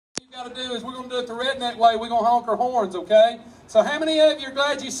got to do is we're going to do it the redneck way. We're going to honk our horns, okay? So how many of you are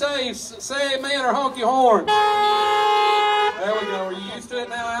glad you saved? Say amen or honk your horn. There we go. Are you used to it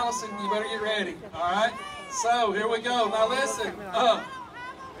now, Allison? You better get ready. All right? So here we go. Now listen.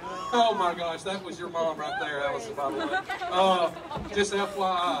 Oh my gosh, that was your mom right there, Allison, by the way. Just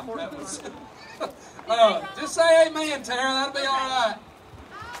FYI. That was, just say amen, Tara. That'll be all right.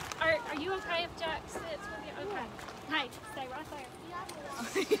 Are you okay if Jack sits with you? Okay. Hey, stay right there.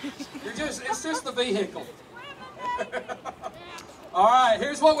 It's just the vehicle. All right,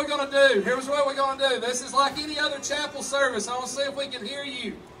 here's what we're going to do. Here's what we're going to do. This is like any other chapel service. I want to see if we can hear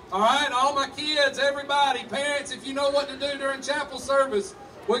you. All right, all my kids, everybody, parents, if you know what to do during chapel service,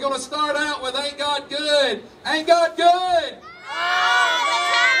 we're going to start out with Ain't God Good? Ain't God good?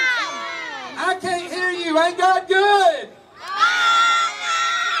 I can't hear you. Ain't God good?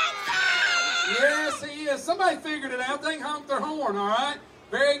 Yes, He is. Somebody figured it out. They honked their horn, all right?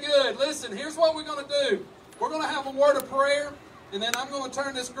 Very good. Listen, here's what we're going to do. We're going to have a word of prayer, and then I'm going to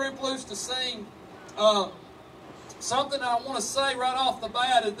turn this group loose to sing something I want to say right off the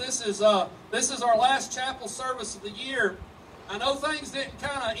bat. This is our last chapel service of the year. I know things didn't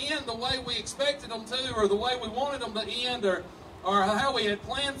kind of end the way we expected them to, or the way we wanted them to end, or how we had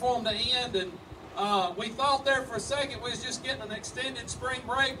planned for them to end. And we thought there for a second we was just getting an extended spring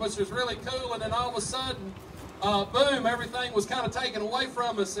break, which was really cool. And then all of a sudden, boom, everything was kind of taken away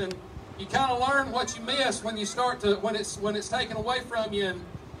from us. And you kind of learn what you miss when you start to when it's taken away from you. And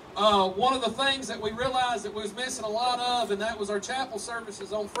one of the things that we realized that we was missing a lot of, and that was our chapel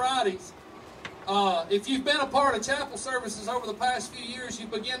services on Fridays. If you've been a part of chapel services over the past few years, you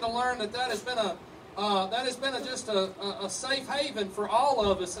begin to learn that has been just a safe haven for all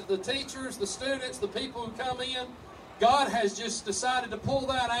of us, the teachers, the students, the people who come in. God has just decided to pull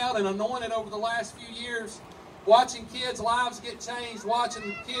that out and anoint it over the last few years, watching kids' lives get changed,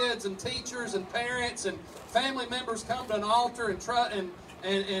 watching kids and teachers and parents and family members come to an altar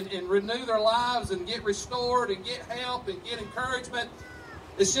and renew their lives and get restored and get help and get encouragement.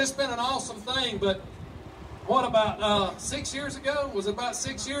 It's just been an awesome thing. But what about 6 years ago? Was it about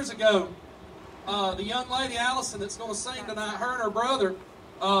 6 years ago? The young lady, Allison, that's going to sing tonight, her and her brother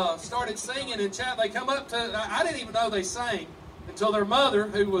started singing in chat. They come up to, I didn't even know they sang until their mother,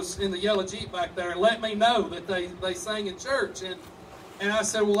 who was in the yellow Jeep back there, let me know that they sang in church. And I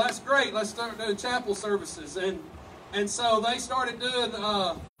said, well, that's great. Let's start doing chapel services. And so they started doing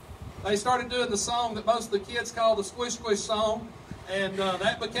the song that most of the kids call the Squish Squish song. And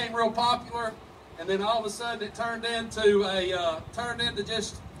that became real popular, and then all of a sudden it turned into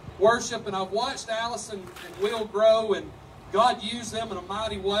just worship. And I've watched Allison and Will grow, and God used them in a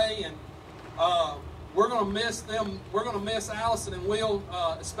mighty way. And we're going to miss them. We're going to miss Allison and Will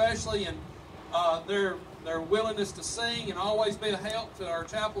especially, and their willingness to sing and always be a help to our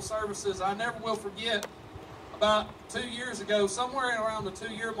chapel services. I never will forget. About 2 years ago, somewhere around the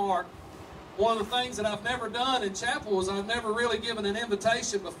 2-year mark, one of the things that I've never done in chapel is I've never really given an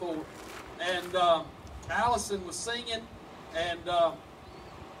invitation before. And Allison was singing, and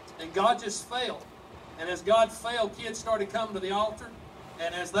God just fell. And as God fell, kids started coming to the altar.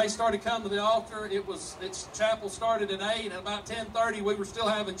 And as they started coming to the altar, chapel started at 8, and about 10:30 we were still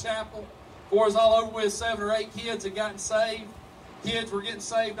having chapel. Before it was all over with, 7 or 8 kids had gotten saved. Kids were getting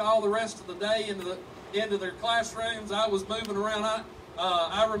saved all the rest of the day into their classrooms. I was moving around.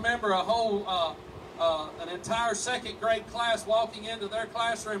 I remember an entire second grade class walking into their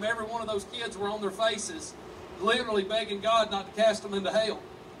classroom. Every one of those kids were on their faces, literally begging God not to cast them into hell,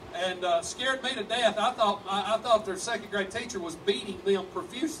 and scared me to death. I thought their second grade teacher was beating them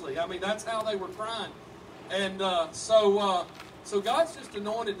profusely. I mean, that's how they were crying. And so God's just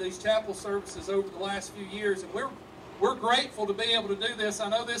anointed these chapel services over the last few years, and we're grateful to be able to do this. I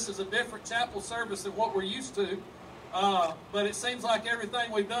know this is a different chapel service than what we're used to. But it seems like everything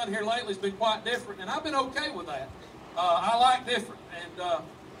we've done here lately has been quite different, and I've been okay with that. I like different, and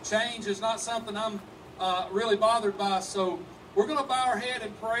change is not something I'm really bothered by. So we're going to bow our head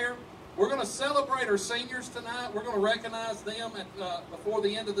in prayer. We're going to celebrate our seniors tonight. We're going to recognize them before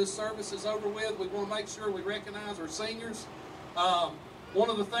the end of this service is over with. We want to make sure we recognize our seniors. One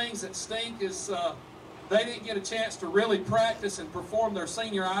of the things that stink is they didn't get a chance to really practice and perform their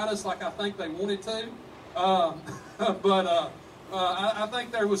senioritis like I think they wanted to. But I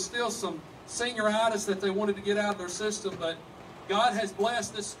think there was still some senioritis that they wanted to get out of their system. But God has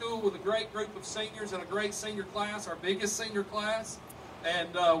blessed this school with a great group of seniors and a great senior class, our biggest senior class.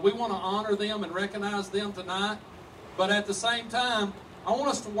 And we want to honor them and recognize them tonight. But at the same time, I want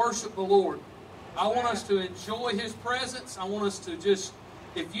us to worship the Lord. I want us to enjoy His presence. I want us to just,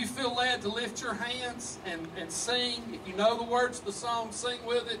 if you feel led to lift your hands and sing, if you know the words of the song, sing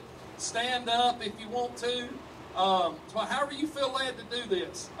with it. stand up if you want to. So however you feel led to do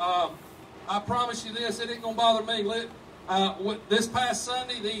this. I promise you this, it ain't going to bother me. This past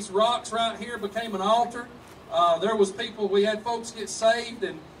Sunday, these rocks right here became an altar. There was people, we had folks get saved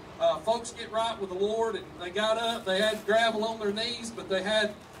and folks get right with the Lord, and they got up, they had gravel on their knees, but they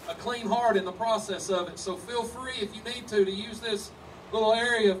had a clean heart in the process of it. So feel free, if you need to use this little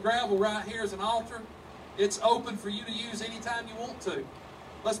area of gravel right here as an altar. It's open for you to use anytime you want to.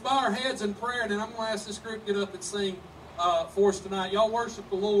 Let's bow our heads in prayer, and then I'm going to ask this group to get up and sing for us tonight. Y'all worship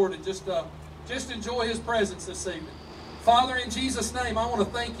the Lord and just enjoy His presence this evening. Father, in Jesus' name, I want to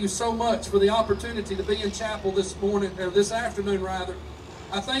thank you so much for the opportunity to be in chapel this morning, or this afternoon rather.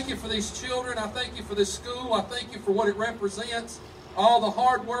 I thank you for these children. I thank you for this school. I thank you for what it represents, all the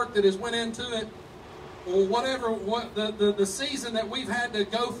hard work that has went into it. Or what the season that we've had to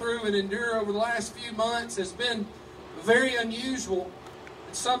go through and endure over the last few months has been very unusual.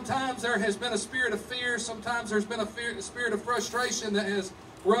 And sometimes there has been a spirit of fear. Sometimes there's been a spirit of frustration that has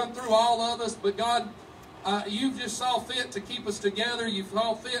run through all of us. But God, you've just saw fit to keep us together. You've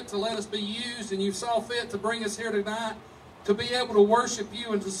saw fit to let us be used, and you saw fit to bring us here tonight to be able to worship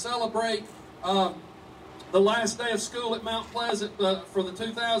you and to celebrate the last day of school at Mount Pleasant for the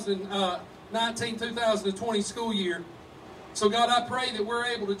 2019-2020 school year. So God, I pray that we're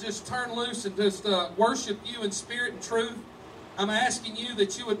able to just turn loose and just worship you in spirit and truth. I'm asking you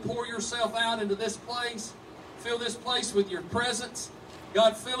that you would pour yourself out into this place. Fill this place with your presence.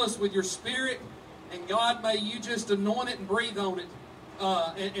 God, fill us with your spirit. And God, may you just anoint it and breathe on it.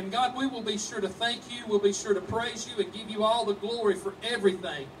 And God, we will be sure to thank you. We'll be sure to praise you and give you all the glory for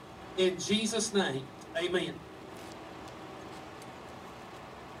everything. In Jesus' name, amen.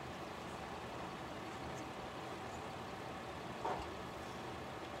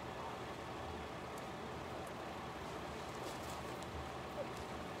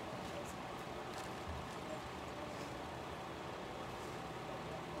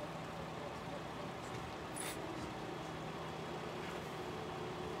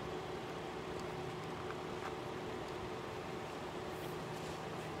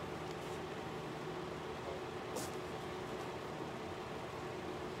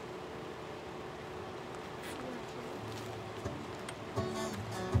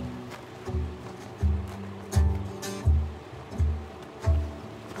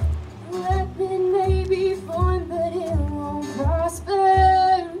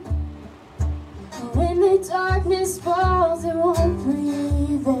 Darkness falls, it won't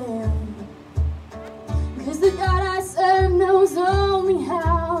prevail. 'Cause the God I serve knows only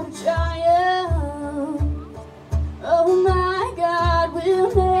how to triumph. Oh, my God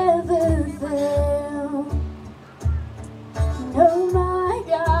will never fail. No, my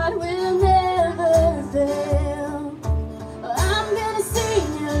God will never fail. I'm gonna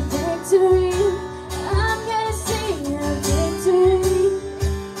sing a victory. I'm gonna sing a victory.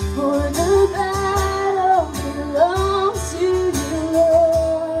 For the battle belongs to you,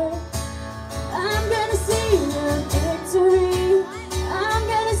 Lord. I'm gonna sing a victory. I'm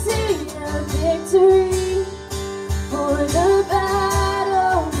gonna sing a victory. For the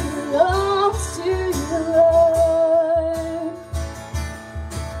battle belongs to you, Lord.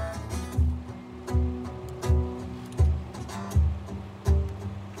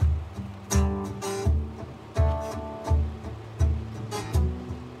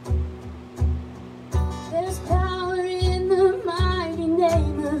 There's power in the mighty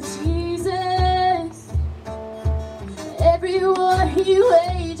name of Jesus. Every war he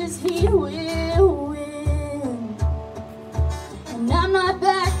wages, he will win. And I'm not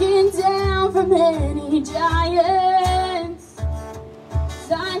backing down from any giants.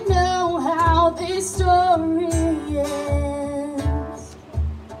 'Cause I know how this story ends.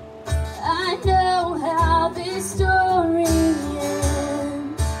 I know how this story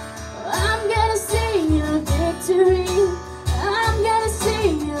ends. I'm gonna sing a victory. I'm gonna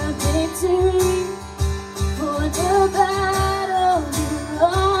sing a victory. For the battle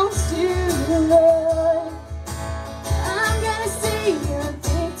belongs to the Lord. I'm gonna sing a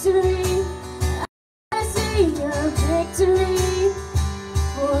victory. I'm gonna sing a victory.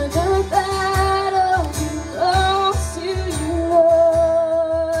 For the battle belongs to you,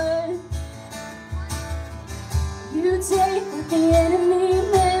 Lord.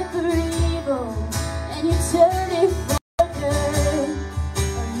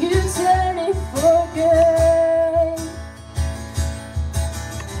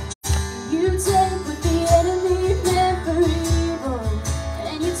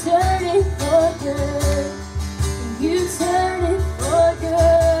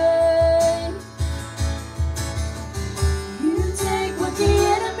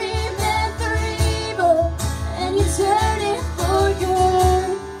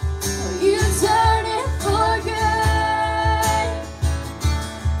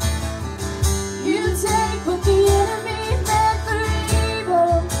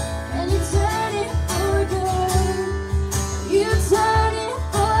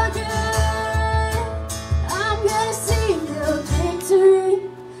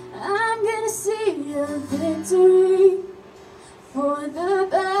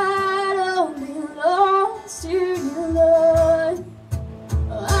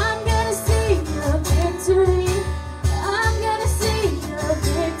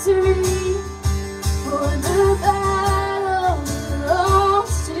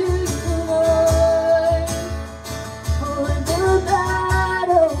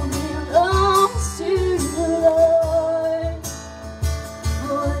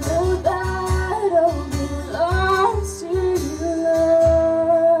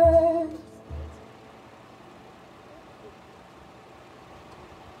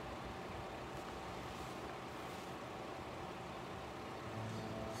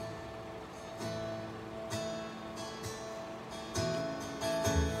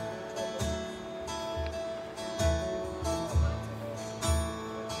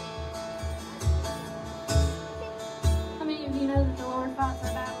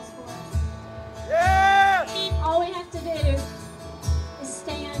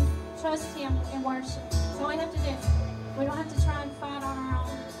 trust Him in worship. That's all we have to do. We don't have to try and fight on our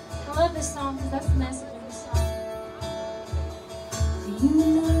own. I love this song because that's the message of this song. You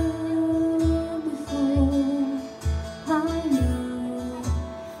know before I know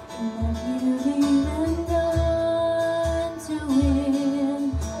that you've even done to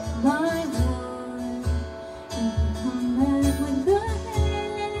win my war. You come back with the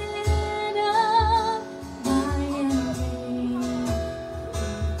head of my enemy.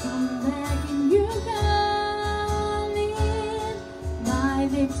 You come back and you got in my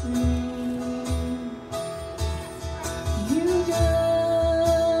victory. You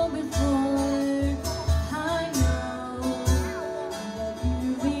know before I know that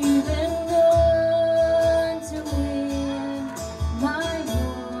you've even done to win my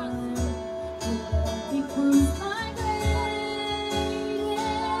war. Your love becomes my greatest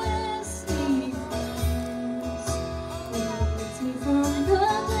defense. It lifts me from the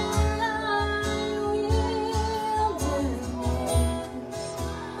wilderness,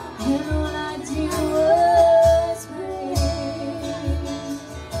 and all I do was pray.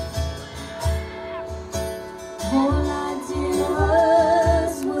 All I did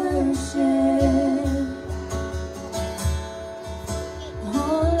was worship.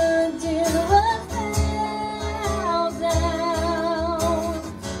 All I did was bow down.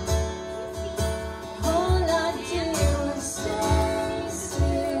 All I did was stay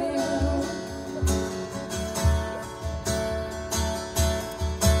still.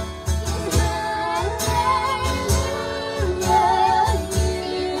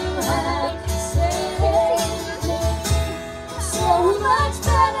 So much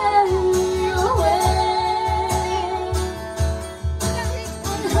better your way.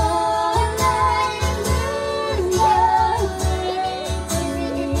 And hallelujah,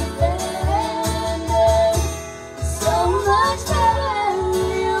 great defender. So much better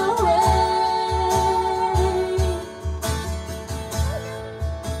your way.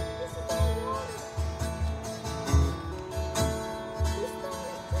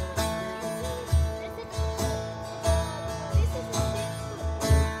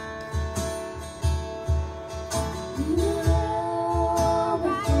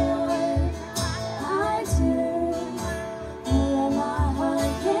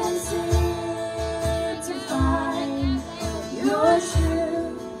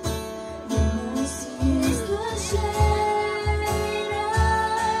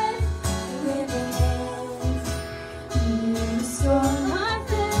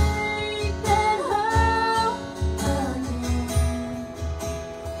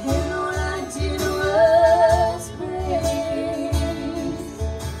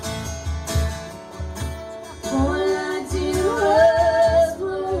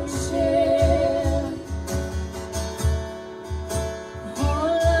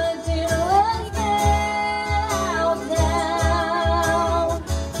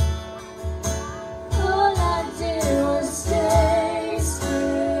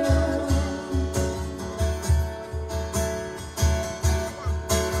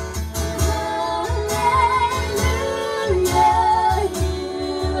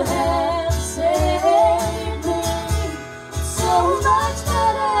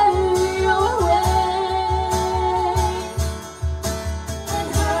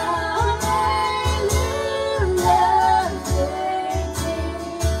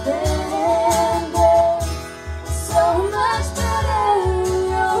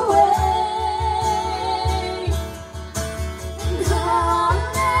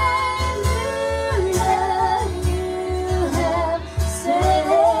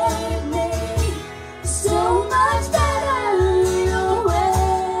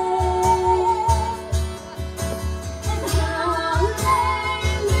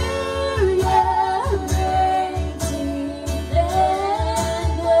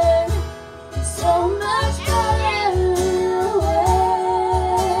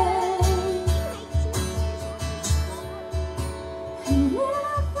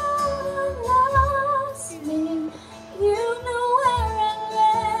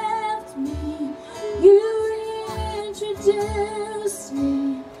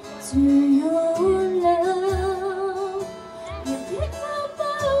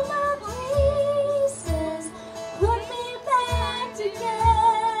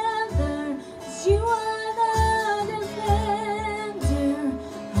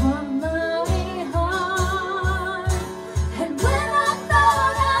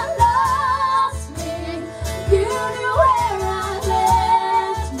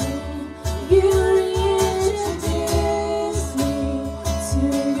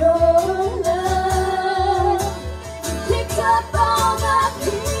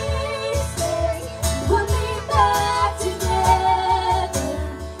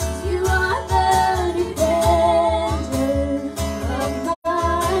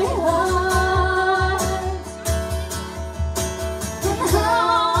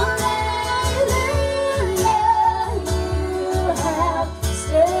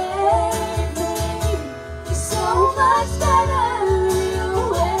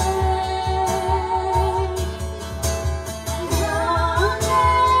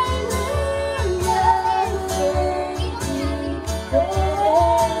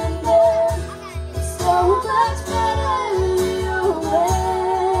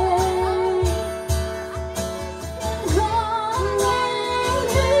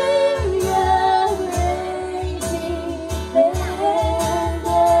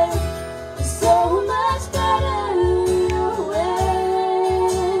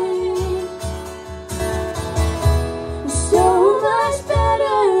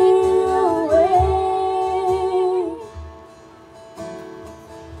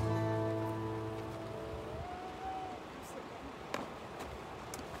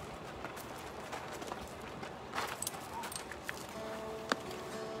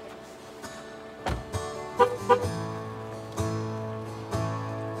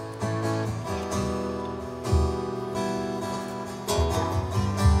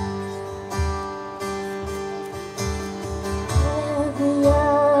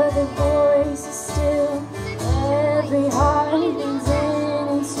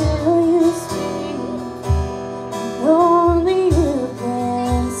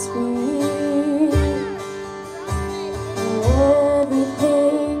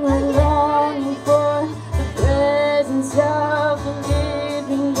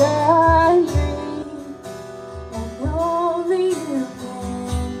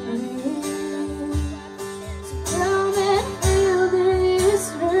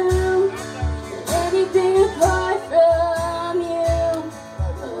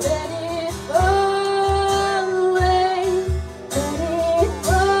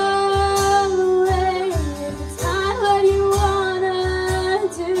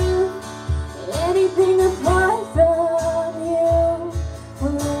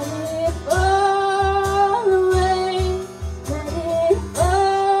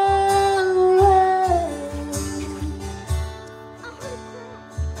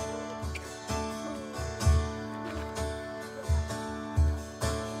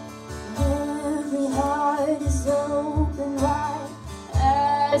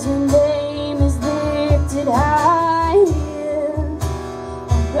 as your name is lifted high here.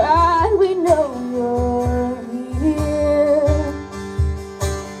 Oh God, we know you're here.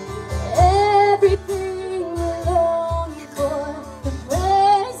 Everything we're longing for, the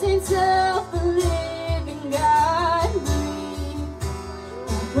presence of the living God,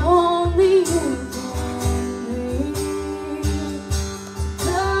 like only you can breathe.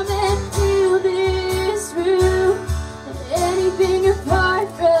 Come and fill this room, and anything apart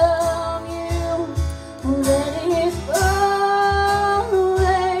from you, let it fall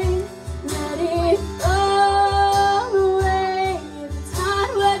away, let it fall away. If it's not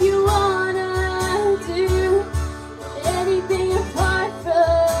what you wanna do, anything apart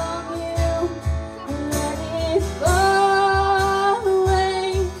from you, let it fall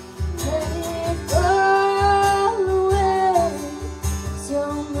away, let it fall away. So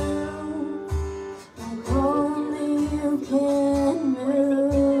move like only you can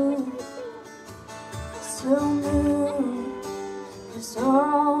move. So move, 'cause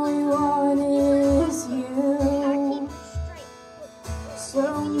all we want is you. So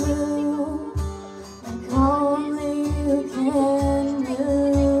move like only you can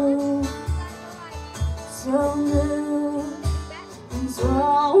move. So move, 'cause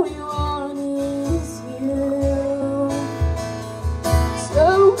all we want is you. So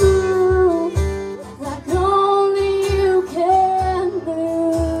move like only you can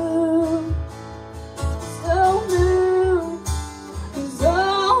move. So move, 'cause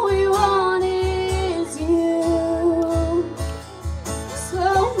all we want is you. So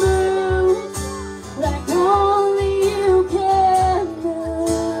move like only you can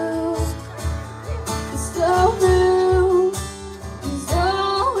move. So move, 'cause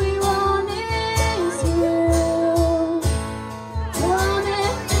all we want is you. Come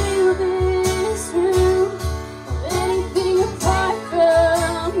and fill this room, anything apart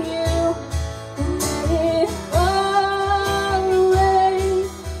from you, let it fall away,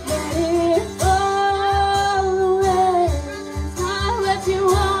 let it fall away. It's not what you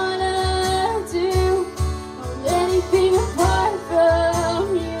wanna do, anything apart from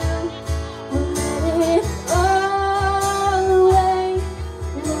you, let it fall away,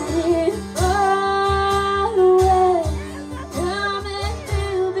 let it fall away. Come and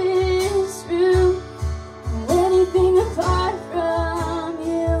fill this room, anything apart from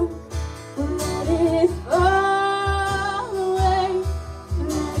you, let it fall away,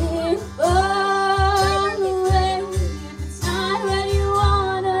 let it fall away. If it's not what you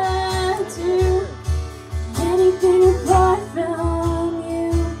wanna do, anything apart from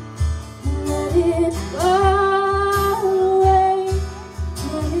you, let it fall away,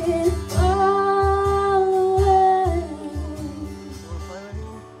 let it fall away.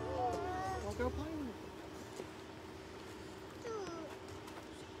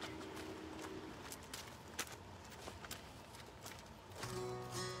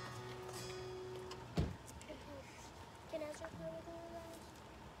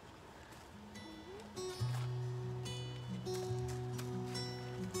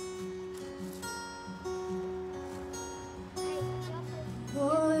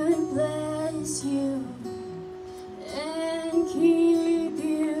 Lord bless you and keep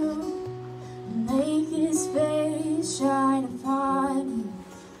you, make his face shine upon you,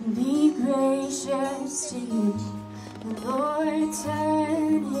 and be gracious to you. The Lord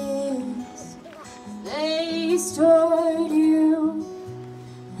turn his face toward you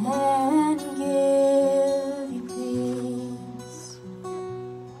and give you peace.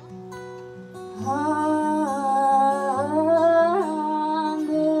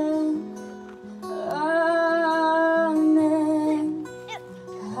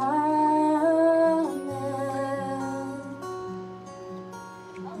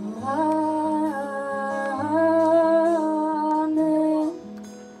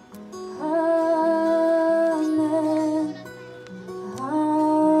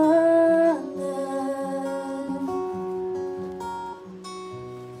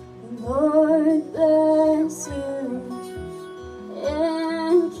 Lord bless you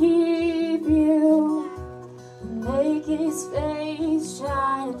and keep you, make his face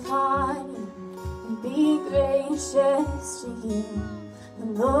shine upon you, and be gracious to you. The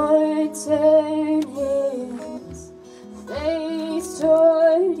Lord turn his face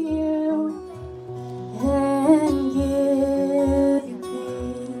toward you and give you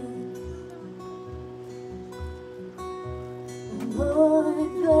peace. The Lord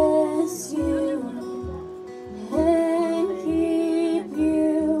bless you and keep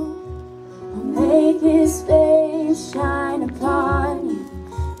you, make his face shine upon you,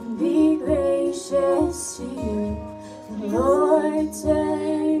 and be gracious to you. The Lord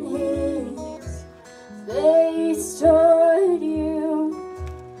turn face toward you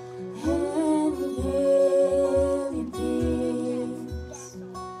and give you peace.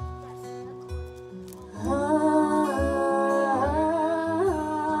 Amen.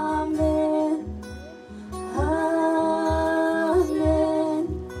 Amen.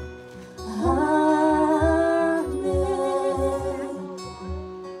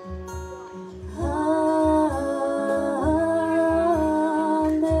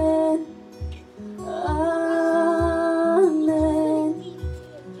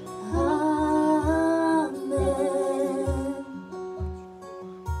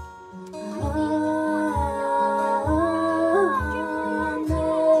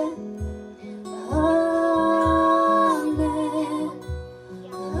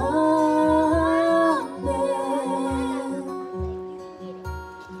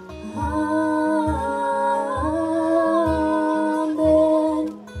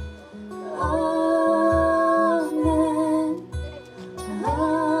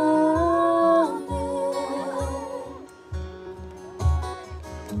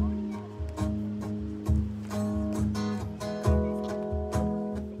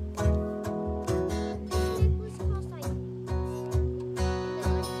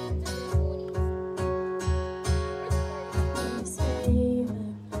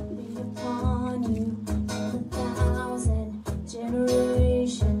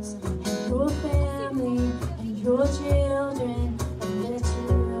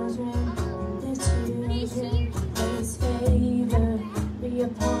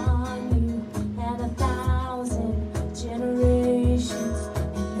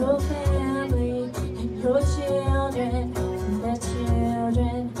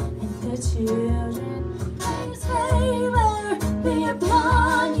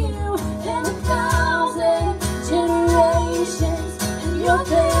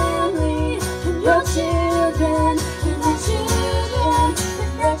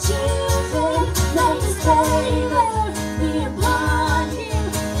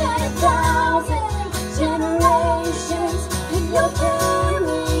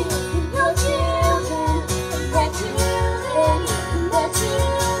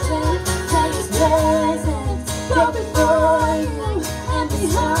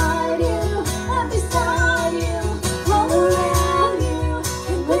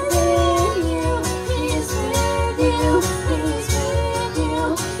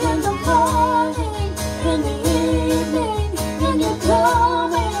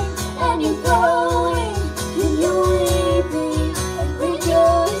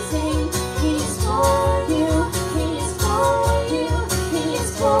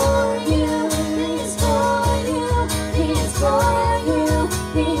 For you, He is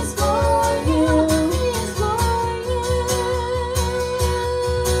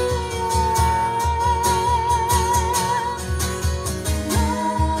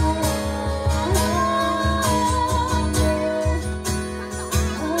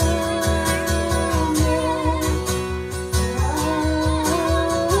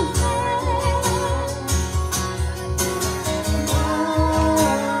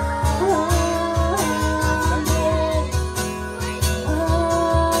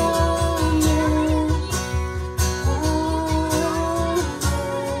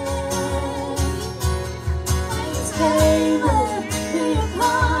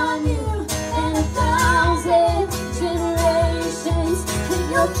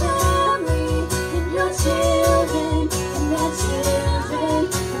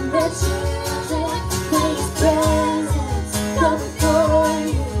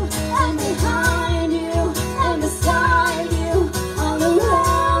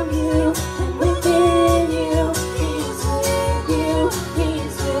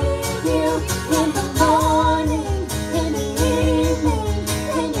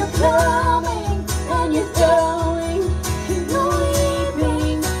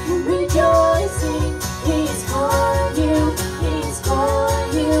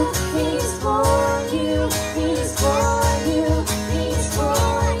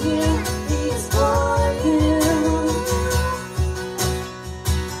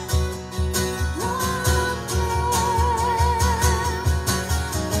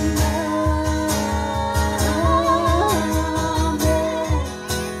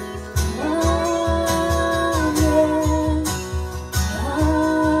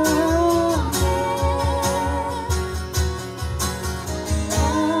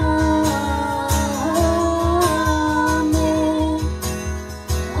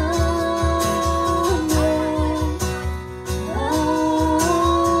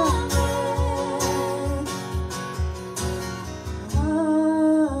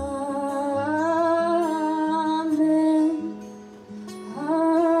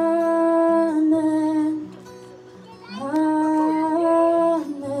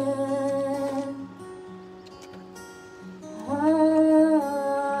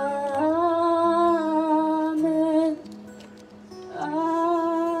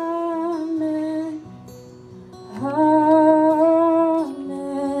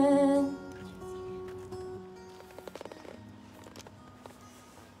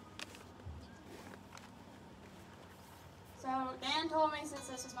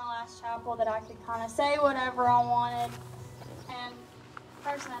this was my last chapel, that I could kind of say whatever I wanted. And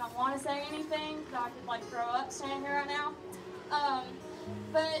personally, I don't want to say anything, so I could like grow up standing here right now.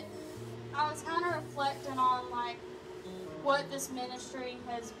 But I was kind of reflecting on like what this ministry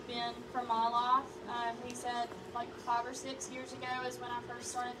has been for my life. He said like 5 or 6 years ago is when I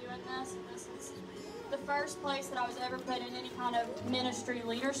first started doing this. And this is the first place that I was ever put in any kind of ministry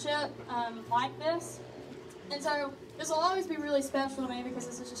leadership like this. And so this will always be really special to me because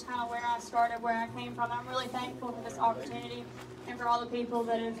this is just kind of where I started, where I came from. I'm really thankful for this opportunity and for all the people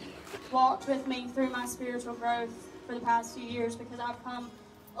that have walked with me through my spiritual growth for the past few years, because I've come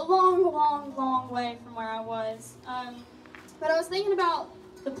a long, long, long way from where I was. But I was thinking about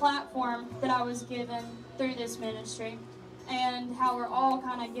the platform that I was given through this ministry and how we're all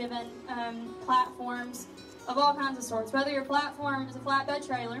kind of given platforms of all kinds of sorts. Whether your platform is a flatbed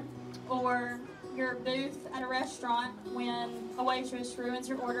trailer or your booth at a restaurant when a waitress ruins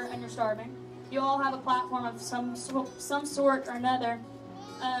your order and you're starving. You all have a platform of some sort or another.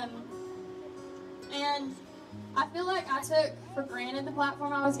 And I feel like I took for granted the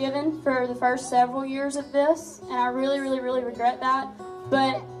platform I was given for the first several years of this, and I really, really, really regret that.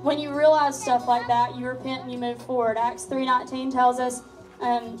 But when you realize stuff like that, you repent and you move forward. Acts 3:19 tells us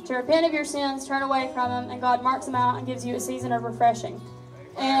to repent of your sins, turn away from them, and God marks them out and gives you a season of refreshing.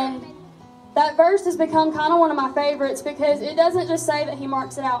 And that verse has become kind of one of my favorites because it doesn't just say that he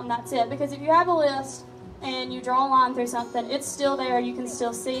marks it out and that's it. Because if you have a list and you draw a line through something, it's still there. You can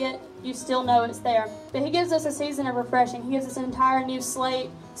still see it. You still know it's there. But he gives us a season of refreshing. He gives us an entire new slate,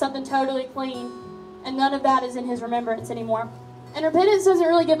 something totally clean. And none of that is in his remembrance anymore. And repentance doesn't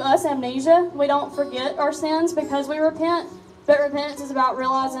really give us amnesia. We don't forget our sins because we repent. But repentance is about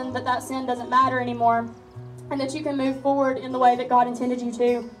realizing that that sin doesn't matter anymore and that you can move forward in the way that God intended you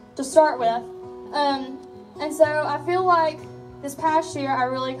to start with. And so I feel like this past year I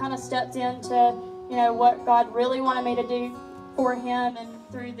really kind of stepped into, you know, what God really wanted me to do for him and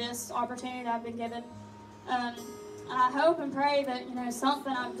through this opportunity that I've been given. And I hope and pray that, you know,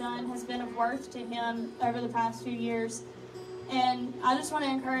 something I've done has been of worth to him over the past few years. And I just want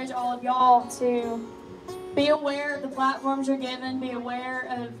to encourage all of y'all to be aware of the platforms you're given, be aware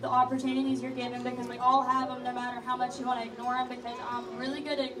of the opportunities you're given, because we all have them no matter how much you want to ignore them, because I'm really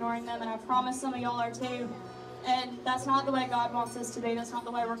good at ignoring them, and I promise some of y'all are too. And that's not the way God wants us to be. That's not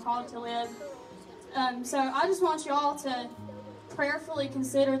the way we're called to live. So I just want y'all to prayerfully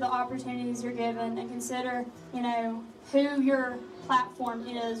consider the opportunities you're given and consider, you know, who your platform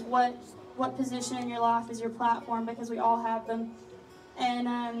is, what position in your life is your platform, because we all have them.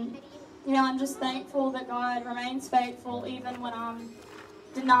 And you know, I'm just thankful that God remains faithful even when I'm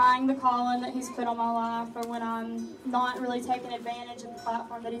denying the calling that he's put on my life, or when I'm not really taking advantage of the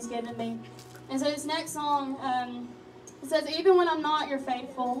platform that he's given me. And so this next song, it says, even when I'm not, you're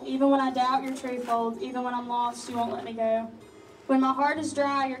faithful. Even when I doubt your truthful. Even when I'm lost, you won't let me go. When my heart is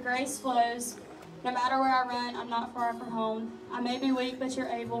dry, your grace flows. No matter where I run, I'm not far from home. I may be weak, but you're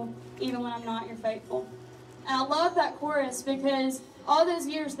able. Even when I'm not, you're faithful. And I love that chorus because all those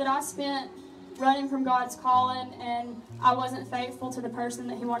years that I spent running from God's calling and I wasn't faithful to the person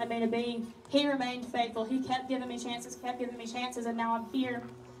that he wanted me to be, he remained faithful. He kept giving me chances, and now I'm here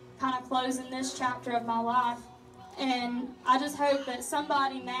kind of closing this chapter of my life. And I just hope that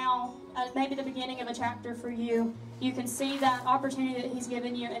somebody now, maybe the beginning of a chapter for you, you can see that opportunity that he's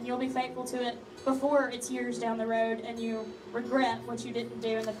given you and you'll be faithful to it before it's years down the road and you regret what you didn't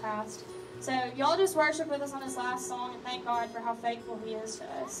do in the past. So y'all just worship with us on this last song and thank God for how faithful he is to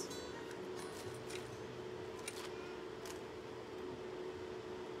us.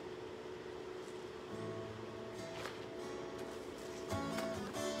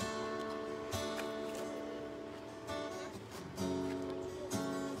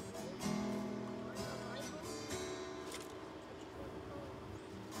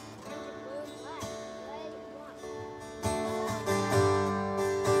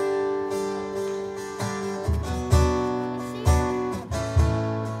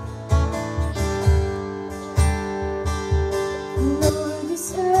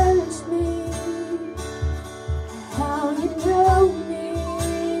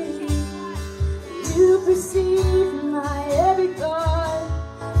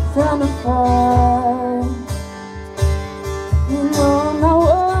 From afar, in all my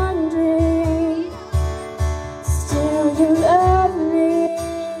wandering, still you love me.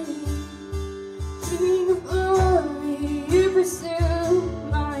 King of glory, you pursue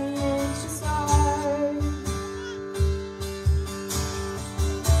my anxious heart.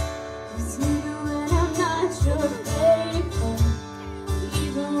 'Cause even when I'm not your faithful,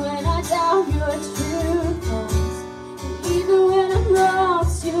 even when I doubt your truth, and even when I'm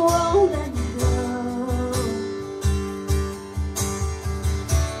lost,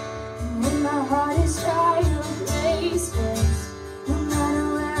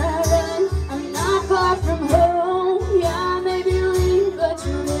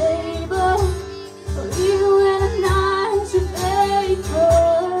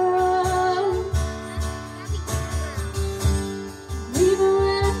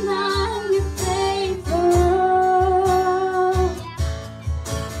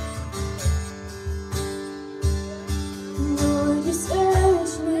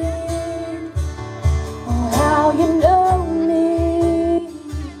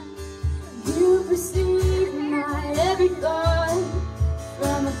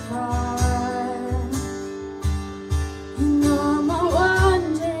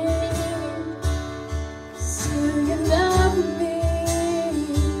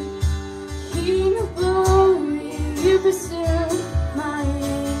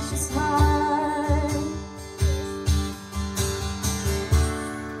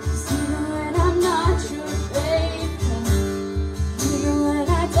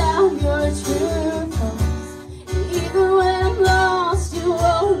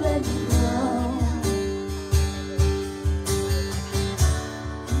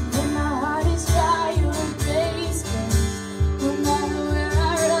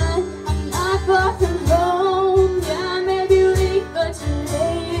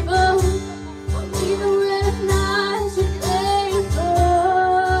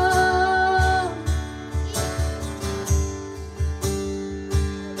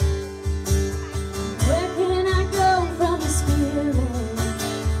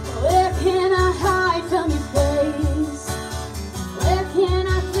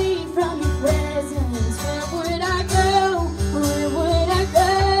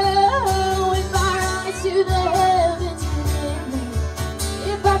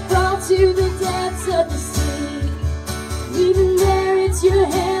 depths of the sea. Even there, it's your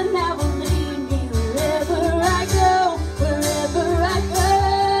hand that will lead me wherever I go, wherever I go.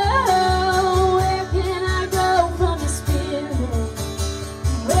 Where can I go from your spirit?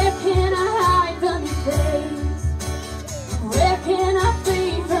 Where can I hide from your face? Where can I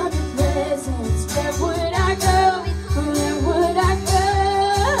flee from your presence? Where would I go? Where would I go?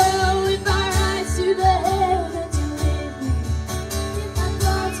 If I rise to the heavens, you lift me. If I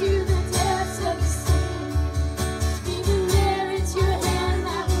fall to the depths of the sea, even there it's your hand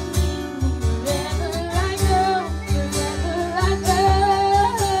that will lead me wherever I go, wherever I go.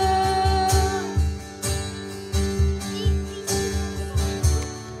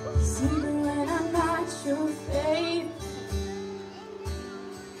 Even when I'm not your faith,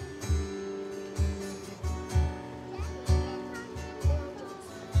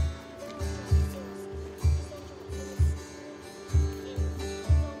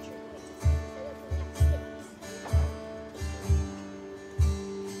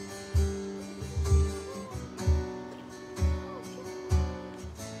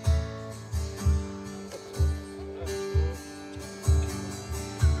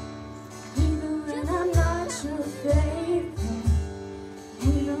 even when I'm not your faithful,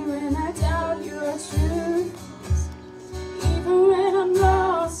 even when I doubt your truth, even when I'm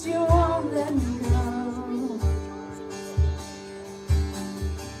lost, you won't let me go.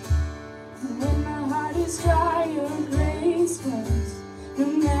 When my heart is dry, your grace flows. No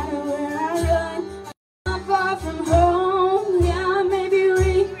matter where I run, I'm not far from home. Yeah, I may be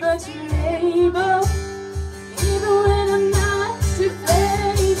weak, but you're able. Even when I'm not too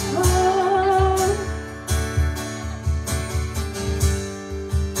faithful,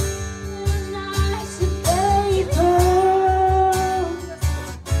 I'm not too faithful.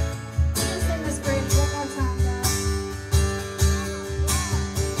 Let's sing this bridge one more time, guys.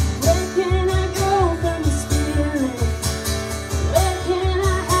 Where can I go from your spirit? Where can I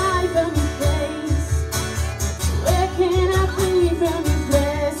hide from your face? Where can I flee from your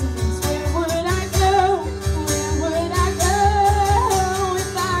presence? Where would I go? Where would I go?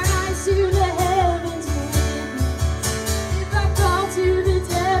 If I rise to the heavens, you're with me. If I fall to the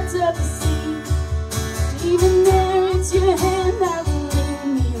depths of the sea, even there it's your hand that will lead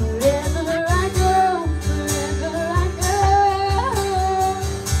me wherever I go, wherever I go.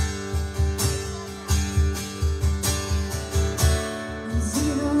 'Cause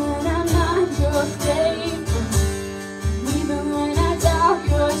even when I'm not your faithful, even when I doubt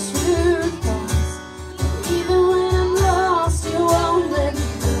your truth, cause even when I'm lost, you won't let me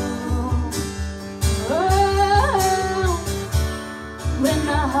go. Oh, when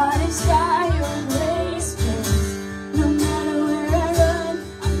my heart is dry, your grace flows. No matter where I run,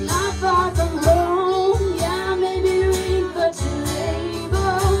 I'm not far from home. Yeah, I may be weak, but you're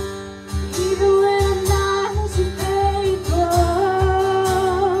able. Even when I'm not too faithful,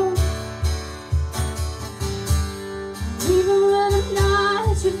 even when I'm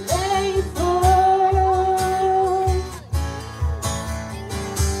not too faithful.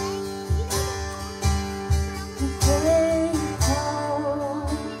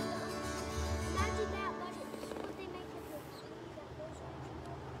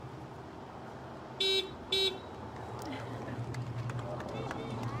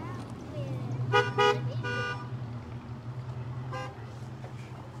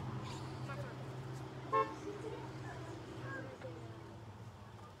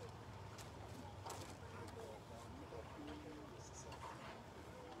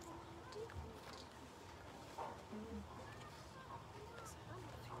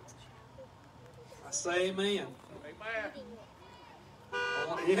 I say amen.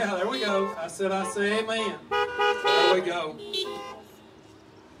 Yeah, there we go. I said I say amen. There we go.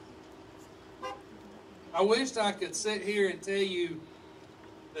 I wished I could sit here and tell you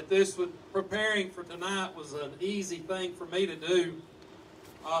that preparing for tonight was an easy thing for me to do,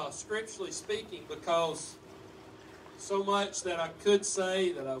 scripturally speaking, because so much that I could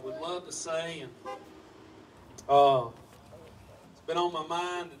say, that I would love to say, and it's been on my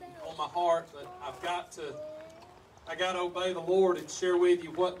mind and on my heart, but I got to obey the Lord and share with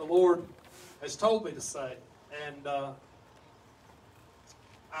you what the Lord has told me to say. And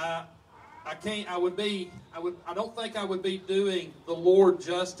I don't think I would be doing the Lord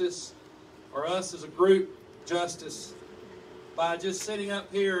justice, or us as a group justice, by just sitting up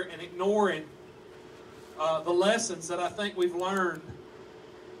here and ignoring the lessons that I think we've learned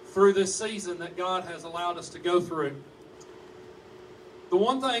through this season that God has allowed us to go through. The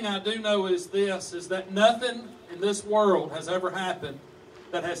one thing I do know is this, is that nothing in this world has ever happened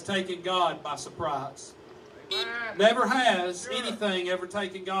that has taken God by surprise. Never has anything ever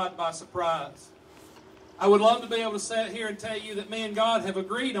taken God by surprise. I would love to be able to sit here and tell you that me and God have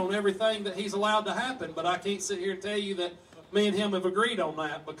agreed on everything that He's allowed to happen, but I can't sit here and tell you that me and Him have agreed on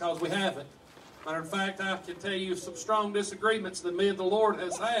that, because we haven't. Matter of fact, I can tell you some strong disagreements that me and the Lord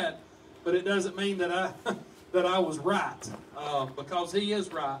has had, but it doesn't mean that I was right, because He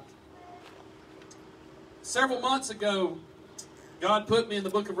is right. Several months ago, God put me in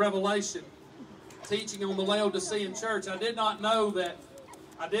the book of Revelation, teaching on the Laodicean church. I did not know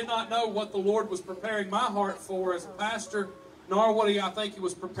what the Lord was preparing my heart for as a pastor, nor what I think He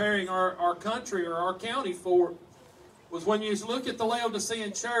was preparing our country or our county for. Was when you look at the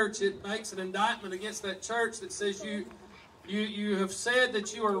Laodicean church, it makes an indictment against that church that says you have said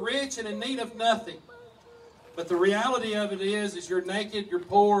that you are rich and in need of nothing. But the reality of it is you're naked, you're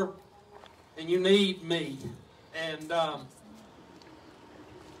poor, and you need me. And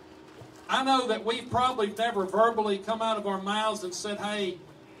I know that we've probably never verbally come out of our mouths and said, hey,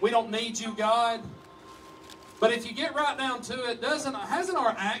 we don't need you, God. But if you get right down to it, hasn't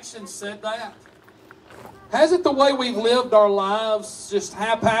our actions said that? Hasn't the way we've lived our lives just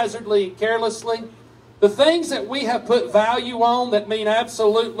haphazardly and carelessly? The things that we have put value on that mean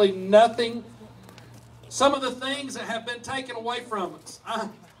absolutely nothing. Some of the things that have been taken away from us.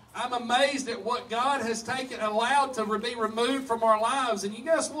 I'm amazed at what God has allowed to be removed from our lives. And you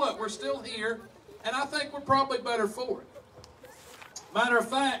guess what? We're still here. And I think we're probably better for it. Matter of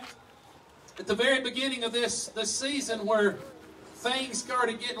fact, at the very beginning of this season where things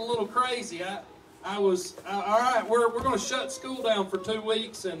started getting a little crazy, I was, all right, we're going to shut school down for 2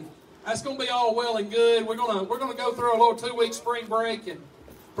 weeks, and that's going to be all well and good. We're going to go through a little 2-week spring break, and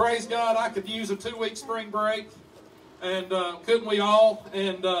praise God, I could use a 2-week spring break, and couldn't we all?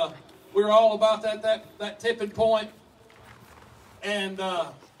 And we were all about that tipping point. And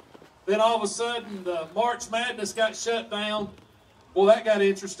then all of a sudden, the March Madness got shut down. Well, that got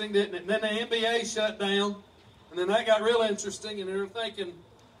interesting, didn't it? And then the NBA shut down, and then that got real interesting, and they're thinking,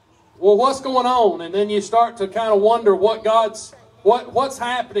 well, what's going on? And then you start to kind of wonder what's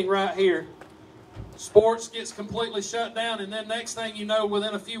happening right here. Sports gets completely shut down, and then next thing you know,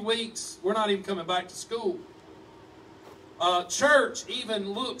 within a few weeks, we're not even coming back to school. Church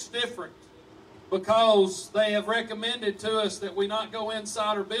even looks different because they have recommended to us that we not go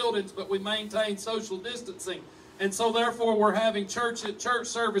inside our buildings, but we maintain social distancing. And so therefore we're having church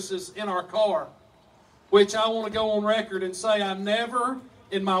services in our car, which I want to go on record and say I never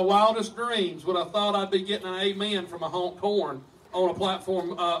in my wildest dreams would have thought I'd be getting an amen from a honk horn on a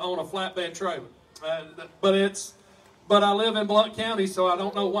platform, on a flatbed trailer. But I live in Blount County, so I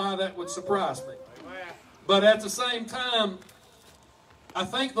don't know why that would surprise me. But at the same time, I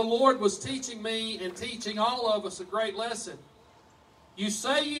think the Lord was teaching me and teaching all of us a great lesson. You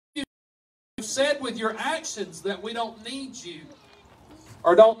say you've said with your actions that we don't need you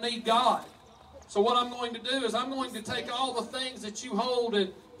or don't need God. So what I'm going to do is I'm going to take all the things that you hold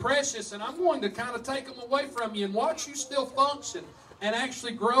and precious, and I'm going to kind of take them away from you and watch you still function and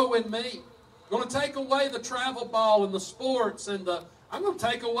actually grow in me. I'm going to take away the travel ball and the sports and I'm going to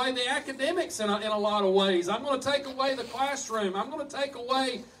take away the academics in a lot of ways. I'm going to take away the classroom. I'm going to take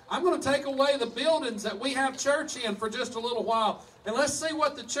away the buildings that we have church in for just a little while. And let's see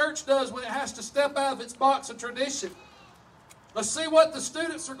what the church does when it has to step out of its box of tradition. Let's see what the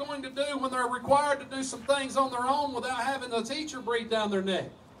students are going to do when they're required to do some things on their own without having the teacher breathe down their neck.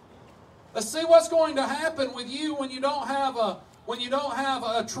 Let's see what's going to happen with you when you don't have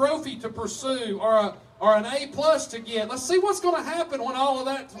a trophy to pursue or an A+ to get. Let's see what's going to happen when all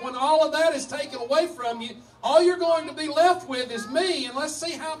of that is taken away from you. All you're going to be left with is me, and let's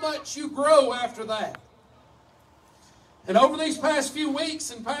see how much you grow after that. And over these past few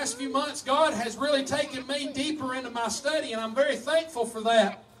weeks and past few months, God has really taken me deeper into my study, and I'm very thankful for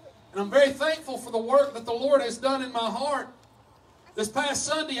that. And I'm very thankful for the work that the Lord has done in my heart. This past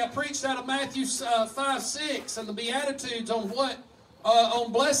Sunday, I preached out of Matthew 5:6 and the Beatitudes on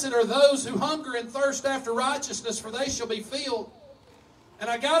blessed are those who hunger and thirst after righteousness, for they shall be filled. And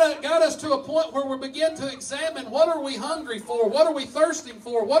I got us to a point where we begin to examine what are we hungry for, what are we thirsting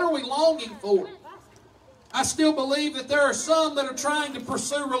for, what are we longing for. I still believe that there are some that are trying to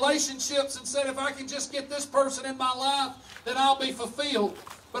pursue relationships and said, if I can just get this person in my life, then I'll be fulfilled.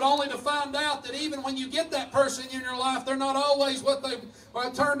 But only to find out that even when you get that person in your life, they're not always what they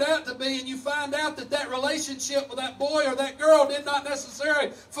turned out to be. And you find out that that relationship with that boy or that girl did not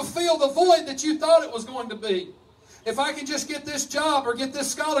necessarily fulfill the void that you thought it was going to be. If I can just get this job or get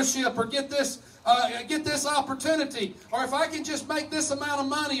this scholarship or get this opportunity, or if I can just make this amount of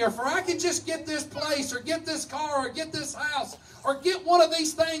money, or if I can just get this place or get this car or get this house or get one of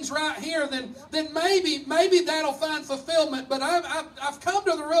these things right here, then maybe that'll find fulfillment. But I've come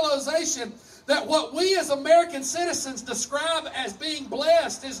to the realization that what we as American citizens describe as being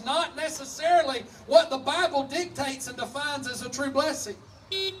blessed is not necessarily what the Bible dictates and defines as a true blessing.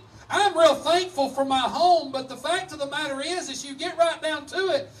 I'm real thankful for my home, but the fact of the matter is you get right down to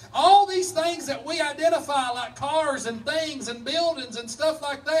it, all these things that we identify like cars and things and buildings and stuff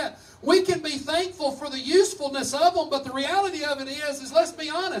like that, we can be thankful for the usefulness of them, but the reality of it is let's be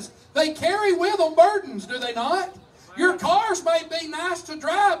honest, they carry with them burdens, do they not? Your cars may be nice to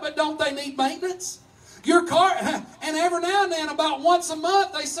drive, but don't they need maintenance? Your car, and every now and then, about once a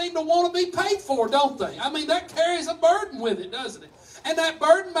month, they seem to want to be paid for, don't they? I mean, that carries a burden with it, doesn't it? And that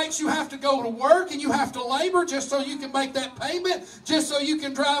burden makes you have to go to work and you have to labor just so you can make that payment, just so you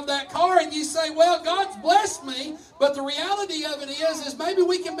can drive that car. And you say, well, God's blessed me. But the reality of it is maybe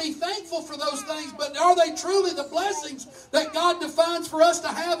we can be thankful for those things, but are they truly the blessings that God defines for us to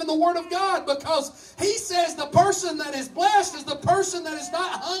have in the Word of God? Because He says the person that is blessed is the person that is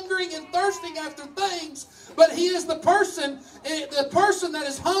not hungering and thirsting after things, but he is the person that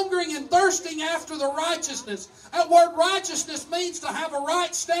is hungering and thirsting after the righteousness. That word righteousness means to have a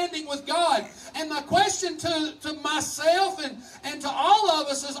right standing with God. And the question to myself and to all of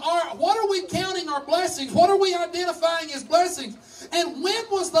us is, what are we counting our blessings? What are we identifying as blessings? And when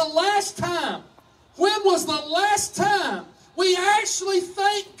was the last time we actually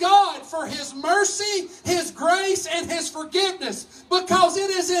thank God for His mercy, His grace, and His forgiveness? Because it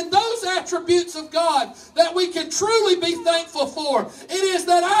is in those attributes of God that we can truly be thankful for. It is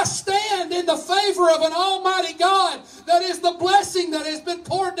that I stand in the favor of an almighty God that is the blessing that has been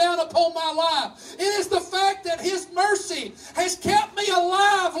poured down upon my life. It is the fact that His mercy has kept me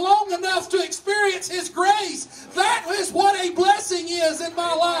alive long enough to experience His grace. That is what a blessing is in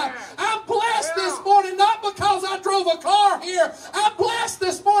my life. I'm blessed this morning not because I drove a car here. I'm blessed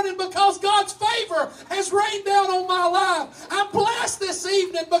this morning because God's favor has rained down on my life. I'm blessed this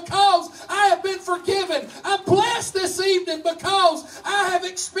evening because I have been forgiven. I'm blessed this evening because I have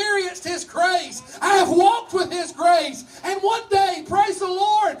experienced His grace. I have walked with His grace. And one day, praise the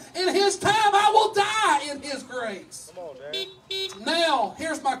Lord, in His time I will die in His grace. Come on, Dad. Now,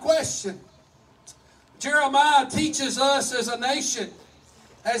 here's my question. Jeremiah teaches us as a nation,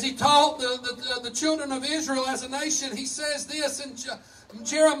 as he taught the children of Israel as a nation, he says this in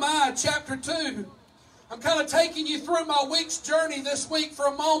Jeremiah chapter 2. I'm kind of taking you through my week's journey this week for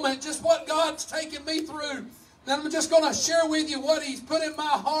a moment, just what God's taken me through. Then I'm just going to share with you what He's put in my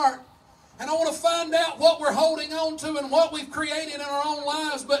heart. And I want to find out what we're holding on to and what we've created in our own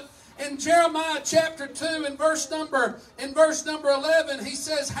lives. But in Jeremiah chapter 2, in verse number 11, he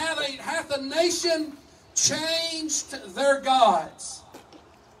says, hath the nation changed their gods,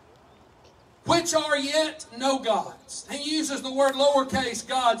 which are yet no gods. He uses the word lowercase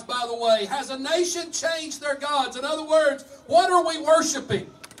gods, by the way. Has a nation changed their gods? In other words, what are we worshiping?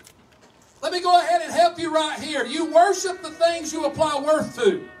 Let me go ahead and help you right here. You worship the things you apply worth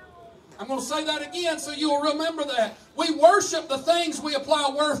to. I'm going to say that again so you'll remember that. We worship the things we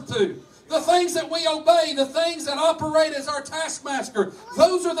apply worth to. The things that we obey, the things that operate as our taskmaster.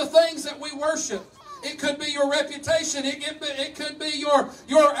 Those are the things that we worship. It could be your reputation. It could be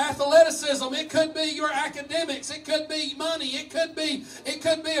your athleticism. It could be your academics. It could be money. It could be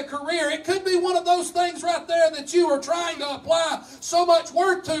a career. It could be one of those things right there that you are trying to apply so much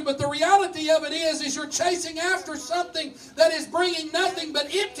worth to. But the reality of it is you're chasing after something that is bringing nothing but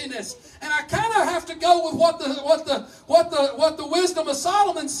emptiness. And I kind of have to go with what the wisdom of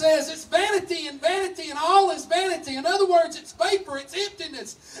Solomon says. It's vanity, and all is vanity. In other words, it's vapor, it's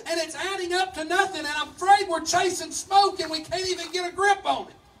emptiness, and it's adding up to nothing. And I'm afraid we're chasing smoke and we can't even get a grip on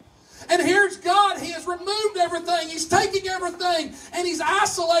it. And here's God. He has removed everything. He's taking everything and He's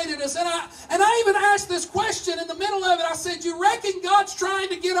isolated us. And I even asked this question in the middle of it. I said, you reckon God's trying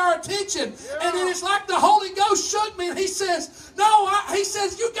to get our attention? Yeah. And then it's like the Holy Ghost shook me and He says, no, He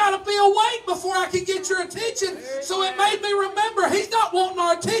says, you got to be awake before I can get your attention. So it made me remember He's not wanting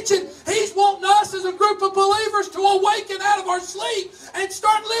our attention. He's wanting us as a group of believers to awaken out of our sleep and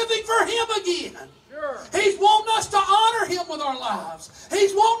start living for Him again. He's wanting us to honor Him with our lives.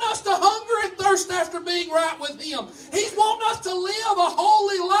 He's wanting us to hunger and thirst after being right with Him. He's wanting us to live a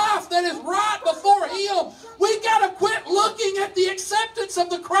holy life that is right before Him. We've got to quit looking at the acceptance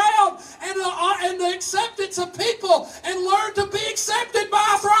of the crowd and the acceptance of people and learn to be accepted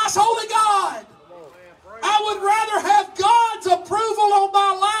by a thrice holy God. I would rather have God's approval on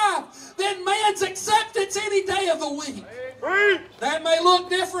my life than man's acceptance any day of the week. That may look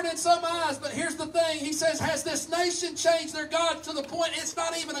different in some eyes, but here's the thing. He says, has this nation changed their gods to the point it's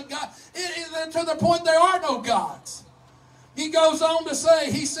not even a God, to the point there are no gods? He goes on to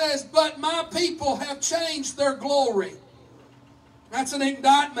say, he says, but my people have changed their glory. That's an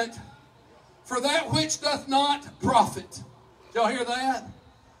indictment for that which doth not profit. Did y'all hear that?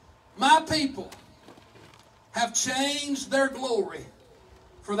 My people have changed their glory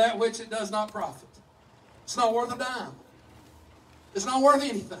for that which it does not profit. It's not worth a dime. It's not worth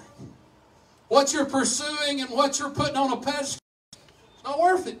anything. What you're pursuing and what you're putting on a pedestal, it's not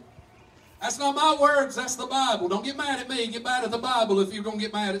worth it. That's not my words, that's the Bible. Don't get mad at me, get mad at the Bible if you're going to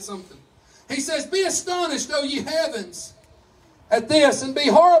get mad at something. He says, be astonished, O ye heavens, at this, and be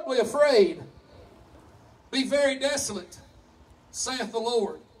horribly afraid. Be very desolate, saith the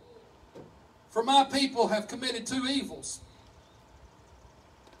Lord. For my people have committed two evils.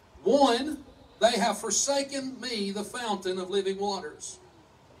 One, they have forsaken me, the fountain of living waters.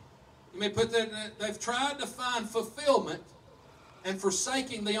 You may put that, they've tried to find fulfillment and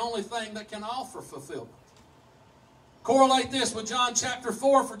forsaking the only thing that can offer fulfillment. Correlate this with John chapter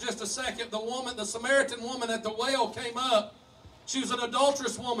 4 for just a second. The Samaritan woman at the well came up. She was an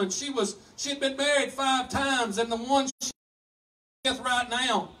adulterous woman. She'd been married 5 times, and the one she's with right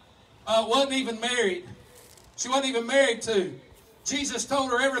now wasn't even married. She wasn't even married to. Jesus told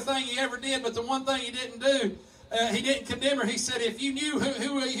her everything he ever did, but the one thing he didn't do, he didn't condemn her. He said, if you knew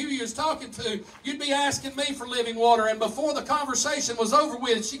who he was talking to, you'd be asking me for living water. And before the conversation was over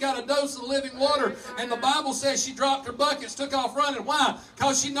with, she got a dose of living water. And the Bible says she dropped her buckets, took off running. Why?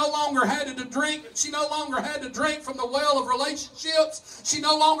 Because she no longer had to drink. She no longer had to drink from the well of relationships. She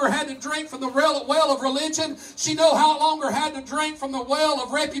no longer had to drink from the well of religion. She no longer had to drink from the well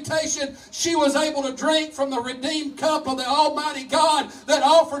of reputation. She was able to drink from the redeemed cup of the Almighty God that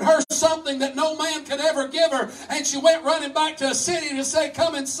offered her something that no man could ever give her. And she went running back to a city to say,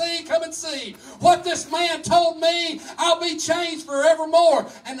 come and see what this man told me. I'll be changed forevermore.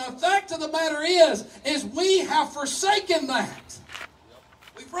 And the fact of the matter is we have forsaken that.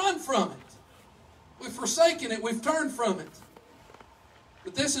 We've run from it. We've forsaken it. We've turned from it.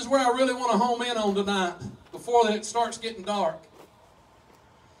 But this is where I really want to home in on tonight before it starts getting dark.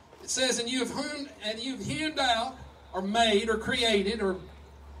 It says, and you've hewn out or made or created or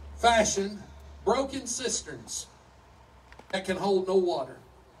fashioned broken cisterns that can hold no water.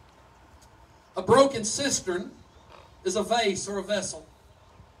 A broken cistern is a vase or a vessel.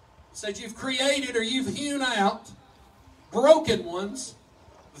 It says you've created or you've hewn out broken ones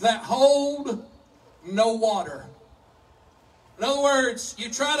that hold no water. In other words, you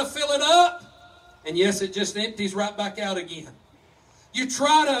try to fill it up, and yes, it just empties right back out again. You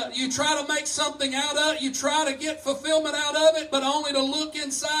try to make something out of it. You try to get fulfillment out of it, but only to look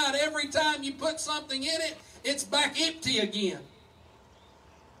inside. Every time you put something in it, it's back empty again.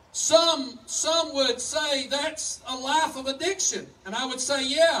 Some would say that's a life of addiction. And I would say,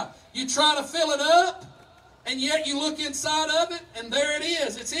 yeah, you try to fill it up, and yet you look inside of it, and there it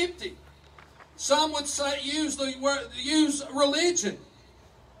is. It's empty. Some would say use religion.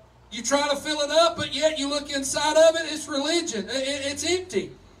 You try to fill it up, but yet you look inside of it, it's religion. It's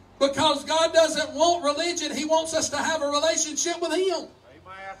empty. Because God doesn't want religion. He wants us to have a relationship with Him.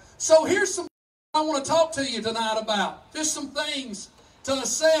 Amen. So here's some I want to talk to you tonight about. Just some things to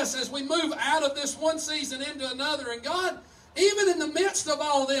assess as we move out of this one season into another. And God, even in the midst of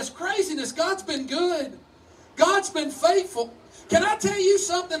all this craziness, God's been good. God's been faithful. Can I tell you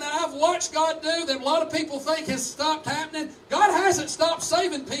something that I've watched God do that a lot of people think has stopped happening? God hasn't stopped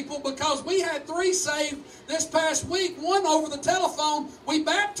saving people, because we had 3 saved this past week. 1 over the telephone. We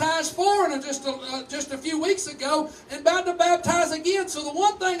baptized 4 just a few weeks ago, and about to baptize again. So the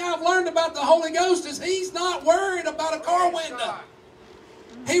one thing I've learned about the Holy Ghost is He's not worried about a car window.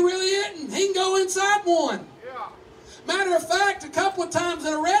 He really isn't. He can go inside one. Matter of fact, a couple of times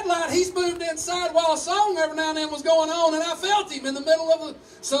at a red light, He's moved inside while a song every now and then was going on, and I felt Him in the middle of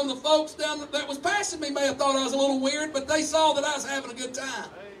some of the folks down that was passing me may have thought I was a little weird, but they saw that I was having a good time.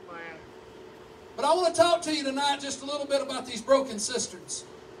 Amen. But I want to talk to you tonight just a little bit about these broken cisterns.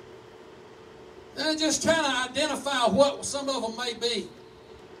 And just kind of identify what some of them may be.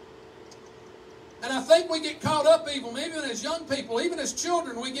 And I think we get caught up even as young people, even as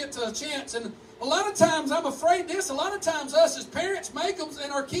children, we get to a chance. And a lot of times, I'm afraid a lot of times us as parents make them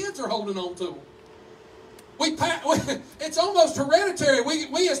and our kids are holding on to them. It's almost hereditary.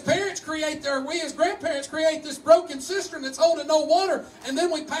 We as parents we as grandparents create this broken cistern that's holding no water, and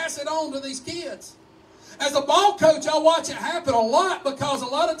then we pass it on to these kids. As a ball coach, I watch it happen a lot, because a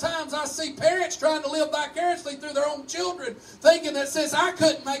lot of times I see parents trying to live vicariously through their own children, thinking that since I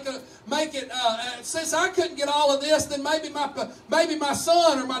couldn't since I couldn't get all of this, then maybe my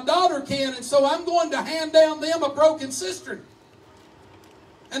son or my daughter can, and so I'm going to hand down them a broken cistern.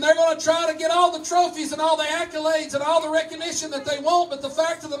 And they're going to try to get all the trophies and all the accolades and all the recognition that they want, but the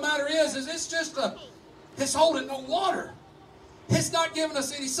fact of the matter is it's holding no water. it's not giving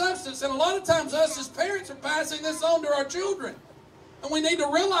us any substance. And a lot of times us as parents are passing this on to our children. And we need to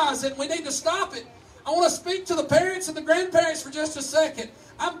realize it. We need to stop it. I want to speak to the parents and the grandparents for just a second.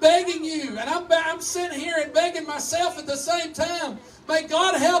 I'm begging you, and I'm sitting here and begging myself at the same time. May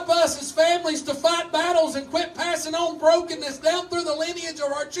God help us as families to fight battles and quit passing on brokenness down through the lineage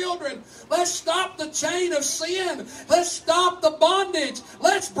of our children. Let's stop the chain of sin. Let's stop the bondage.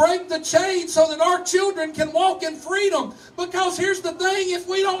 Let's break the chain so that our children can walk in freedom. Because here's the thing, if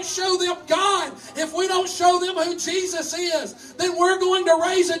we don't show them God, if we don't show them who Jesus is, then we're going to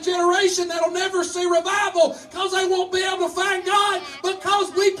raise a generation that'll never see revival because they won't be able to find God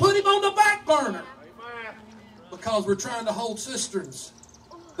because we put Him on the back burner. Because we're trying to hold cisterns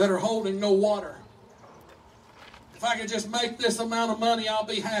that are holding no water. If I could just make this amount of money, I'll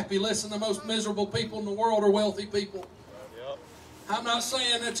be happy. Listen, the most miserable people in the world are wealthy people. Yep. I'm not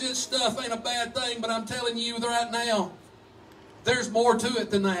saying that this stuff ain't a bad thing, but I'm telling you right now, there's more to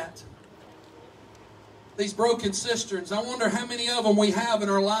it than that. These broken cisterns, I wonder how many of them we have in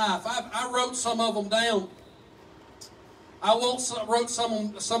our life. I wrote some of them down. I wrote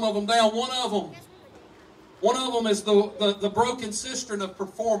some of them down. One of them is the broken cistern of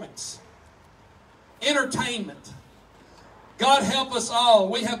performance. Entertainment. God help us all.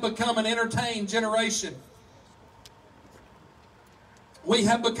 We have become an entertained generation. We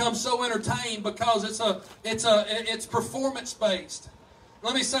have become so entertained because it's performance based.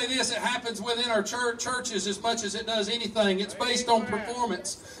 Let me say this, it happens within our churches as much as it does anything. It's based on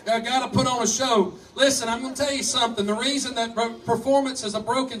performance. I've got to put on a show. Listen, I'm going to tell you something. The reason that performance is a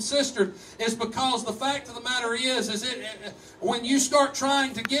broken cistern is because the fact of the matter is when you start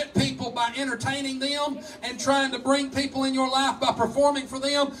trying to get people by entertaining them and trying to bring people in your life by performing for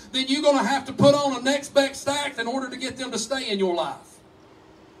them, then you're going to have to put on a next best act in order to get them to stay in your life.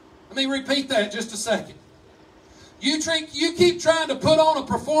 Let me repeat that just a second. You keep trying to put on a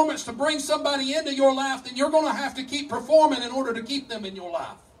performance to bring somebody into your life, then you're going to have to keep performing in order to keep them in your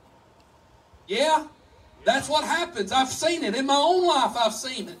life. Yeah, that's what happens. I've seen it. In my own life, I've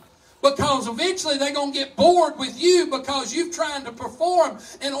seen it. Because eventually they're going to get bored with you because you've trying to perform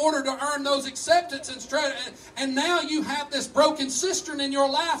in order to earn those acceptance. And now you have this broken cistern in your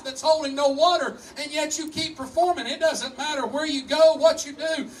life that's holding no water, and yet you keep performing. It doesn't matter where you go, what you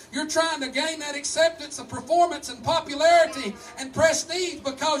do. You're trying to gain that acceptance of performance and popularity and prestige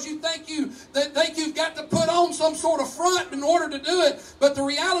because you think you've got to put on some sort of front in order to do it. But the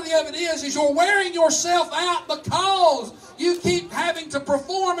reality of it is you're wearing yourself out because you keep having to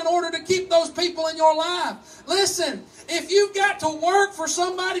perform in order to keep those people in your life. Listen, if you've got to work for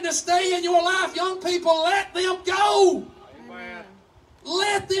somebody to stay in your life, young people, let them go. Amen.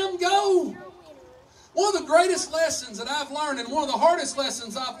 Let them go. One of the greatest lessons that I've learned, and one of the hardest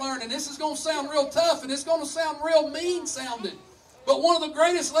lessons I've learned, and this is going to sound real tough, and it's going to sound real mean-sounding, but one of the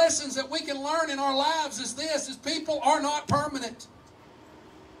greatest lessons that we can learn in our lives is this, is people are not permanent.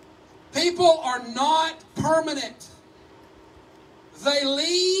 People are not permanent. They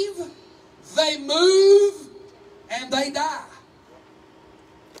leave, they move, and they die.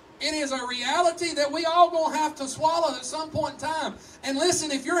 It is a reality that we all gonna have to swallow at some point in time. And listen,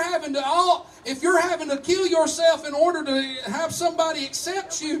 if you're having to kill yourself in order to have somebody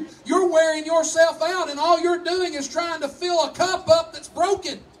accept you, you're wearing yourself out, and all you're doing is trying to fill a cup up that's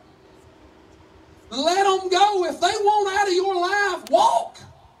broken. Let them go. If they want out of your life, walk.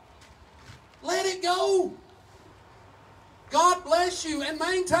 Let it go. God bless you, and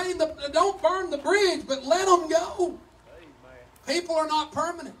maintain don't burn the bridge, but let them go. People are not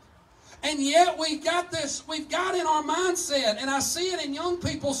permanent. And yet we've got in our mindset, and I see it in young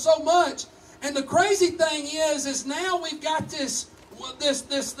people so much. And the crazy thing is now we've got this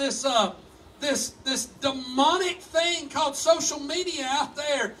demonic thing called social media out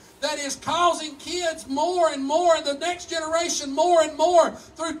there that is causing kids more and more, and the next generation more and more,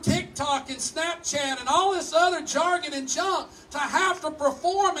 through TikTok and Snapchat and all this other jargon and junk, to have to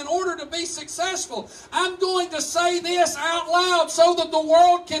perform in order to be successful. I'm going to say this out loud so that the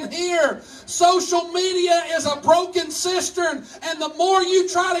world can hear. Social media is a broken cistern, and the more you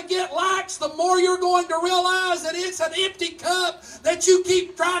try to get likes, the more you're going to realize that it's an empty cup that you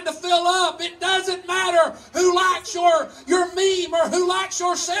keep trying to fill up. It doesn't matter who likes your meme, or who likes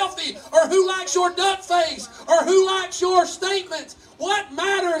your selfie, or who likes your duck face, or who likes your statements. What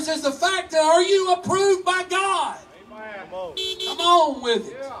matters is the fact that are you approved by God? Come on with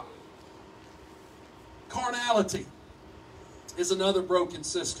it. Carnality is another broken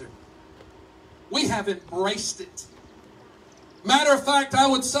cistern. We have embraced it. Matter of fact, I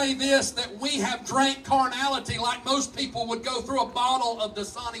would say this, that we have drank carnality like most people would go through a bottle of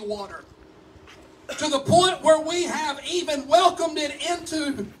Dasani water. to the point where we have even welcomed it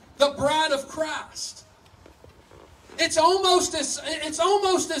into the bride of Christ. It's almost as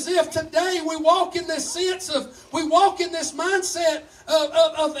if today we walk in this mindset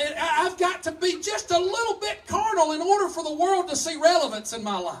of I've got to be just a little bit carnal in order for the world to see relevance in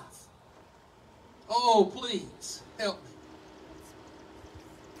my life. Oh, please help me.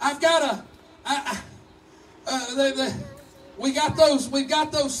 We've got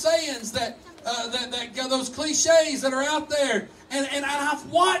those sayings that those cliches that are out there, and I've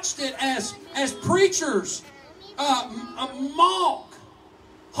watched it as preachers mock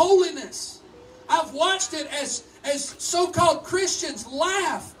holiness. I've watched it as so-called Christians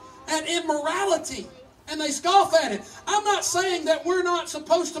laugh at immorality and they scoff at it. I'm not saying that we're not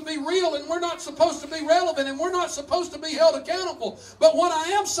supposed to be real and we're not supposed to be relevant and we're not supposed to be held accountable. But what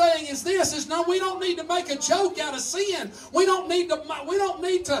I am saying is this: no, we don't need to make a joke out of sin. We don't need to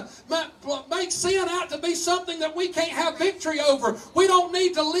make sin out to be something that we can't have victory over. We don't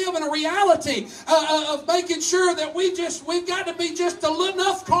need to live in a reality of making sure that we've got to be just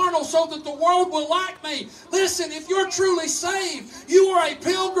enough carnal so that the world will like me. Listen, if you're truly saved, you are a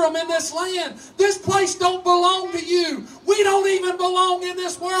pilgrim in this land. This place don't belong to you. We don't even belong in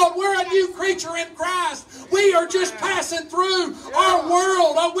this world. We're a new creature in Christ. We are just passing through our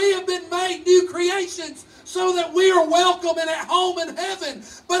world. We have been made new creations so that we are welcome and at home in heaven.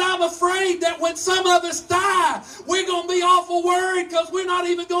 But I'm afraid that when some of us die, we're going to be awful worried because we're not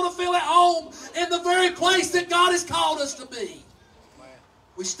even going to feel at home in the very place that God has called us to be.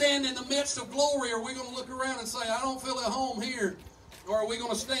 We stand in the midst of glory, or we're going to look around and say, I don't feel at home here. Or are we going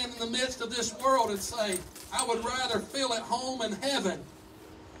to stand in the midst of this world and say, I would rather feel at home in heaven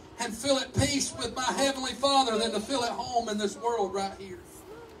and feel at peace with my Heavenly Father than to feel at home in this world right here?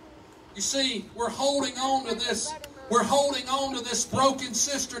 You see, we're holding on to this broken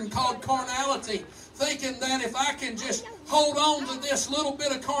cistern called carnality, thinking that if I can just hold on to this little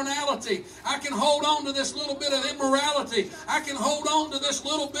bit of carnality, I can hold on to this little bit of immorality, I can hold on to this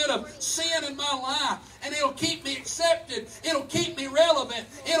little bit of sin in my life, and it'll keep me accepted, it'll keep me relevant,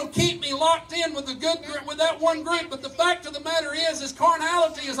 it'll keep me locked in with that one group. But the fact of the matter is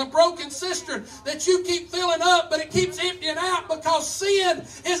carnality is a broken cistern that you keep filling up, but it keeps emptying out, because sin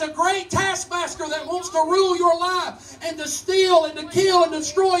is a great taskmaster that wants to rule your life and to steal and to kill and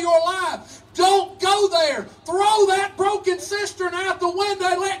destroy your life. Don't go there. Throw that broken cistern out the window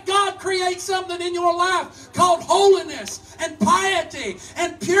and let God create something in your life called holiness and piety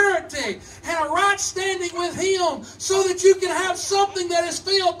and purity and a right standing with Him, so that you can have something that is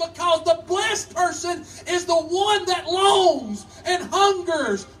filled, because the blessed person is the one that longs and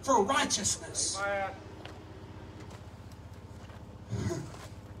hungers for righteousness.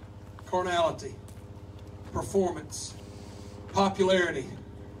 Carnality, performance, popularity.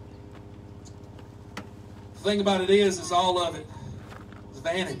 The thing about it is all of it is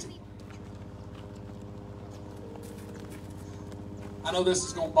vanity. I know this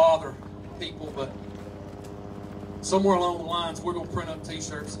is going to bother people, but somewhere along the lines we're going to print up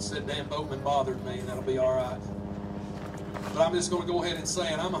t-shirts that said "Dan Boatman bothered me," and that'll be all right. But I'm just going to go ahead and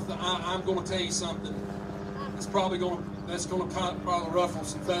say it. I'm going to tell you something that's probably going to ruffle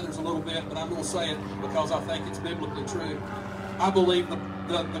some feathers a little bit, but I'm going to say it because I think it's biblically true. I believe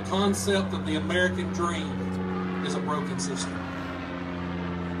the concept of the American dream is a broken system.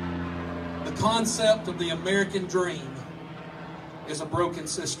 The concept of the American dream is a broken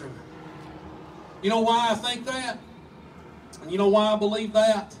cistern. You know why I think that? And you know why I believe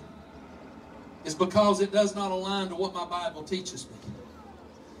that? It's because it does not align to what my Bible teaches me.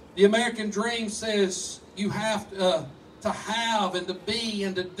 The American dream says you have to have and to be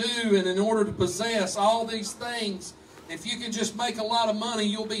and to do, and in order to possess all these things, if you can just make a lot of money,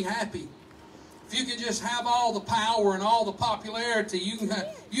 you'll be happy. If you can just have all the power and all the popularity, you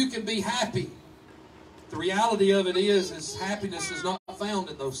can be happy. The reality of it is happiness is not found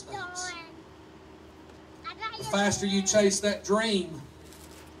in those things. The faster you chase that dream,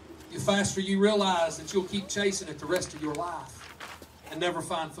 the faster you realize that you'll keep chasing it the rest of your life and never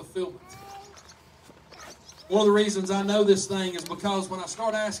find fulfillment. One of the reasons I know this thing is because when I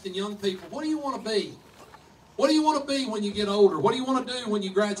start asking young people, what do you want to be? What do you want to be when you get older? What do you want to do when you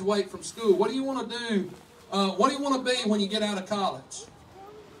graduate from school? What do you want to do? What do you want to be when you get out of college?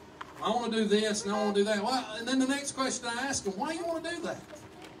 I want to do this and I want to do that. Well, and then the next question I ask them, why do you want to do that?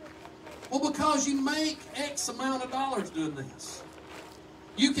 Well, because you make X amount of dollars doing this.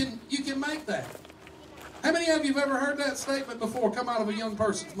 You can make that. How many of you have ever heard that statement before come out of a young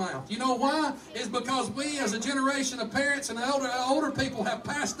person's mouth? You know why? It's because we as a generation of parents and older people have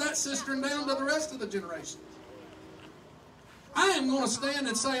passed that cistern down to the rest of the generation. I am going to stand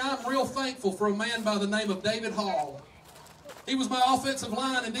and say I'm real thankful for a man by the name of David Hall. He was my offensive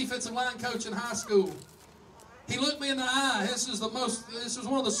line and defensive line coach in high school. He looked me in the eye. This is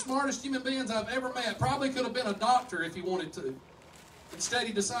one of the smartest human beings I've ever met. Probably could have been a doctor if he wanted to. Instead,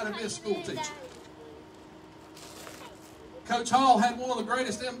 he decided to be a school teacher. Coach Hall had one of the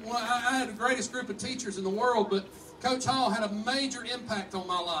greatest, I had the greatest group of teachers in the world, but Coach Hall had a major impact on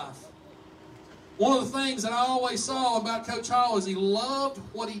my life. One of the things that I always saw about Coach Hall is he loved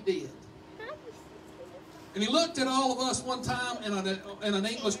what he did. And he looked at all of us one time in an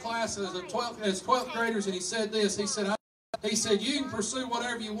English class as 12th graders, and he said this. He said, you can pursue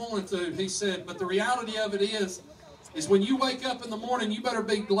whatever you want to. He said, but the reality of it is when you wake up in the morning, you better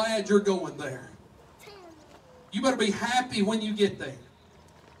be glad you're going there. You better be happy when you get there.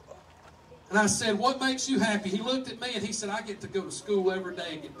 And I said, what makes you happy? He looked at me and he said, I get to go to school every day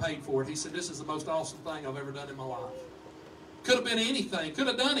and get paid for it. He said, this is the most awesome thing I've ever done in my life. Could have been anything. Could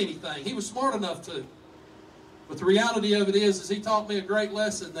have done anything. He was smart enough to. But the reality of it is he taught me a great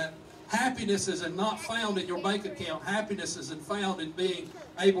lesson that happiness is not found in your bank account. Happiness is found in being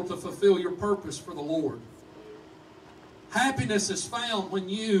able to fulfill your purpose for the Lord. Happiness is found when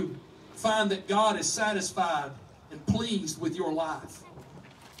you find that God is satisfied and pleased with your life.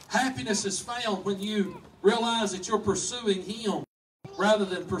 Happiness is found when you realize that you're pursuing Him rather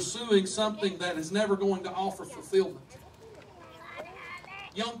than pursuing something that is never going to offer fulfillment.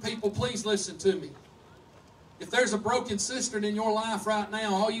 Young people, please listen to me. If there's a broken cistern in your life right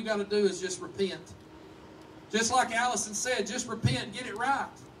now, all you got to do is just repent. Just like Allison said, just repent and get it right.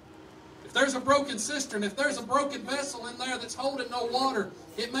 If there's a broken cistern, if there's a broken vessel in there that's holding no water,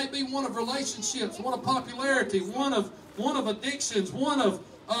 it may be one of relationships, one of popularity, one of addictions, one of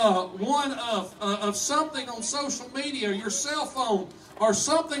something on social media, your cell phone, or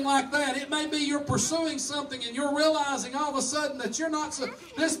something like that. It may be you're pursuing something and you're realizing all of a sudden that you're not so.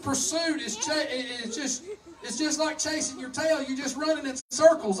 This pursuit is just like chasing your tail. You're just running in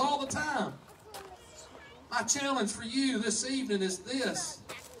circles all the time. My challenge for you this evening is this.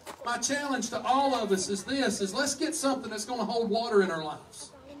 My challenge to all of us is this, is let's get something that's going to hold water in our lives.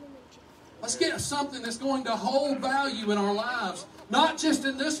 Let's get something that's going to hold value in our lives, not just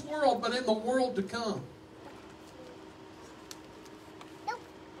in this world, but in the world to come.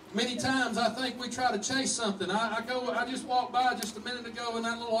 Many times I think we try to chase something. I just walked by just a minute ago in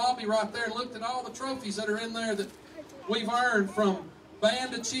that little lobby right there and looked at all the trophies that are in there that we've earned, from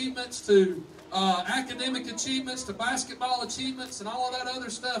band achievements to academic achievements to basketball achievements and all of that other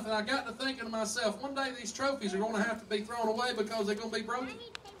stuff. And I got to thinking to myself, one day these trophies are going to have to be thrown away because they're going to be broken.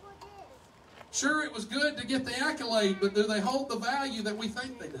 Sure, it was good to get the accolade, but do they hold the value that we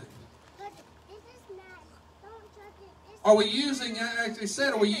think they do? Are we using,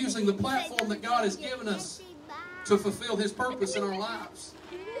 are we using the platform that God has given us to fulfill His purpose in our lives?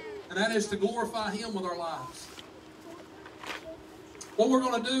 And that is to glorify Him with our lives. What we're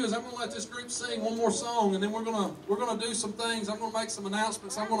going to do is I'm going to let this group sing one more song, and then we're going to do some things. I'm going to make some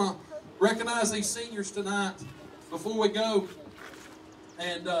announcements. I'm going to recognize these seniors tonight before we go.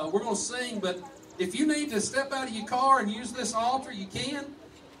 And we're going to sing, but if you need to step out of your car and use this altar, you can.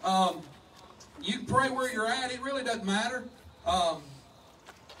 You can pray where you're at. It really doesn't matter.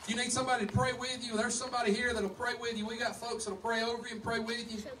 If you need somebody to pray with you, there's somebody here that'll pray with you. We got folks that'll pray over you and pray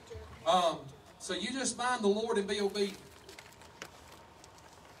with you. So you just mind the Lord and be obedient.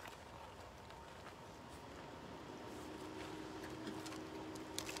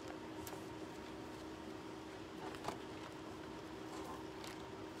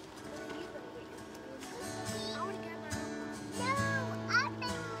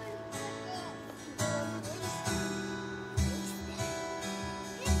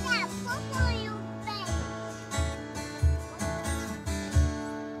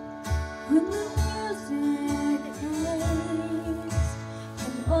 When the music plays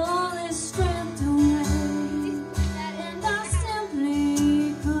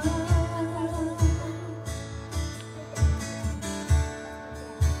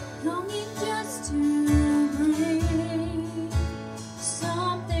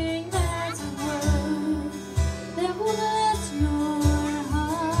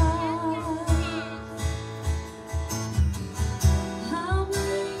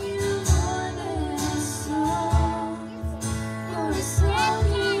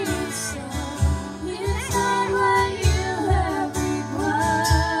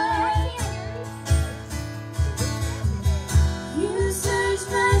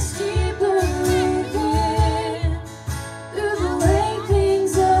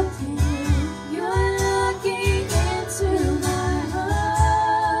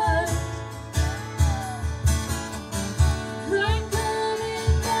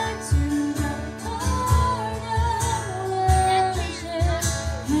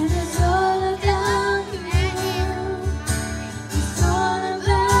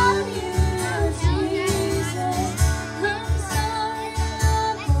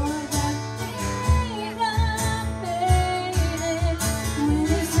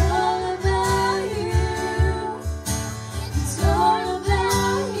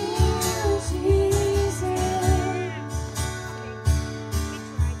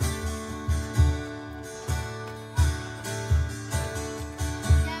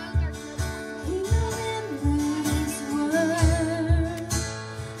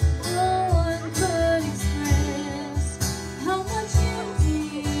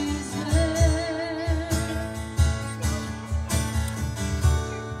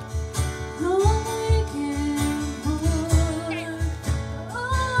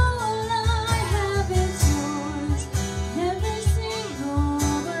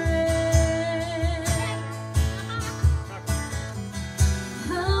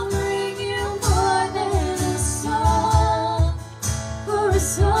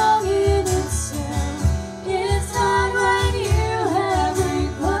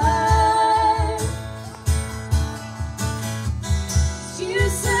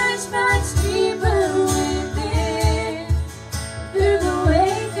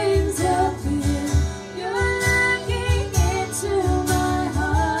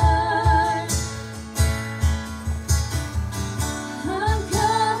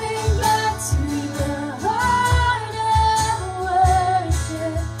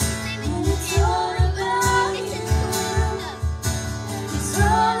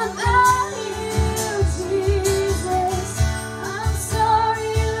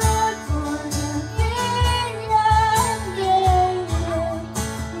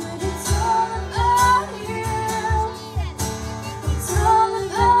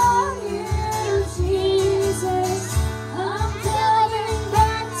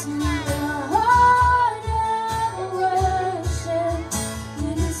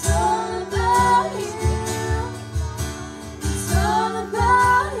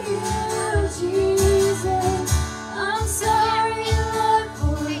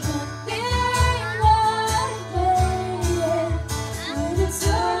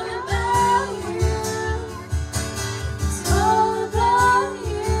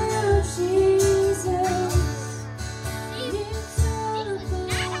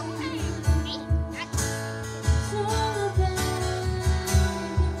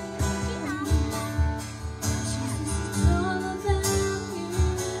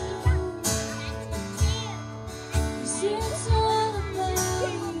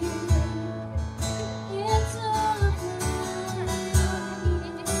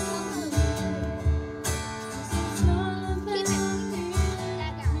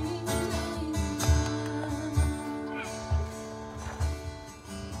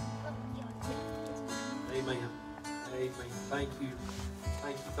Thank you.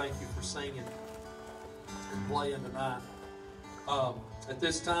 Thank you for singing and playing tonight. At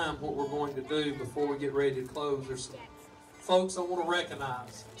this time, what we're going to do before we get ready to close, there's some folks I want to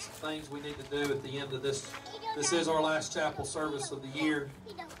recognize. Some things we need to do at the end of this. This is our last chapel service of the year,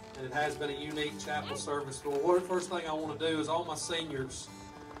 and it has been a unique chapel service. Well, the first thing I want to do is all my seniors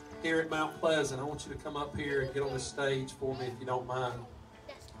here at Mount Pleasant, I want you to come up here and get on this stage for me if you don't mind.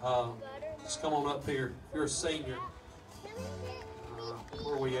 Just come on up here. If you're a senior.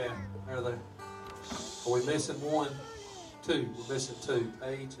 Where are we at? There they. Are we missing one? Two. We're missing two.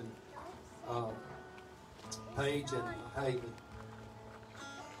 Paige and Haley.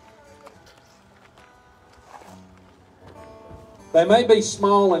 They may be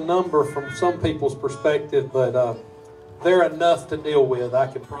small in number from some people's perspective, but they're enough to deal with. I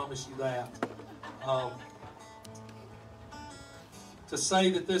can promise you that. To say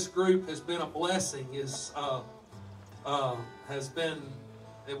that this group has been a blessing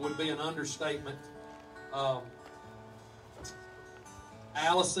it would be an understatement.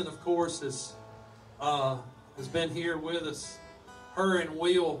 Allison, of course, has been here with us. Her and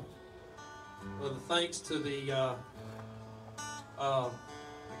Will, thanks to the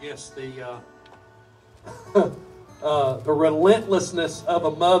the relentlessness of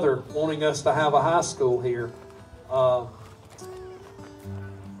a mother wanting us to have a high school here.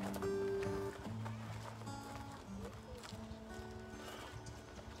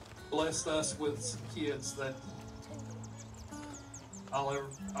 Blessed us with some kids that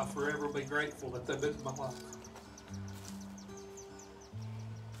I'll forever be grateful that they've been in my life.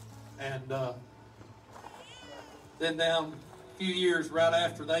 And then down a few years right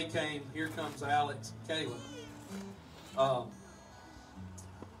after they came, here comes Alex and Caleb.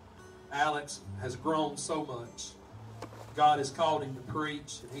 Alex has grown so much. God has called him to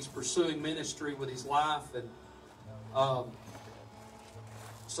preach, and he's pursuing ministry with his life, and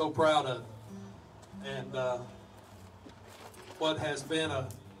so proud of him. And what has been a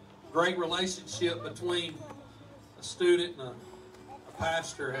great relationship between a student and a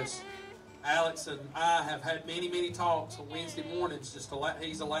pastor, has Alex and I have had many, many talks on Wednesday mornings.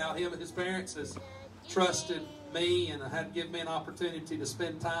 He's allowed his parents has trusted me and had given me an opportunity to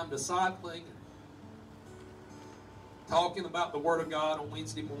spend time discipling, talking about the Word of God on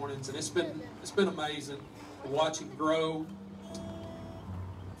Wednesday mornings, and it's been amazing to watch him grow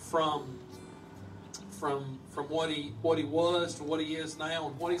from what he was to what he is now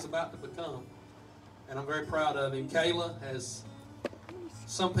and what he's about to become. And I'm very proud of him. Kayla has,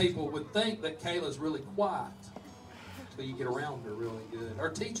 some people would think that Kayla's really quiet until you get around her really good. Her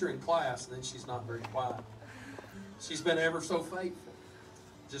teacher in class, and then she's not very quiet. She's been ever so faithful,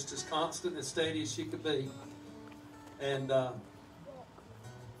 just as constant and steady as she could be. And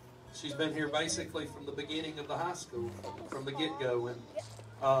she's been here basically from the beginning of the high school, from the get-go. And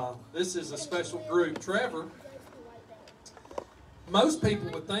this is a special group. Trevor, most people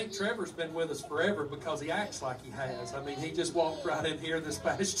would think Trevor's been with us forever because he acts like he has. I mean, he just walked right in here this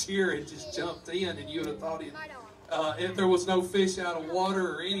past year and just jumped in, and you would have thought if there was no fish out of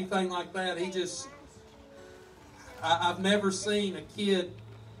water or anything like that, I've never seen a kid,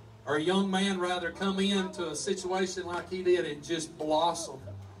 or a young man rather, come into a situation like he did and just blossom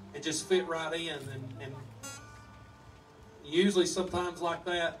and just fit right in. And usually sometimes like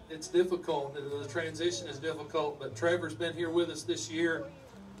that, it's difficult. The transition is difficult, but Trevor's been here with us this year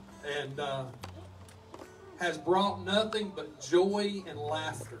and has brought nothing but joy and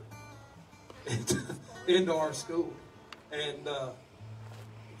laughter into our school. And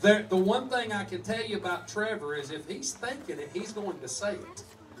the one thing I can tell you about Trevor is if he's thinking it, he's going to say it.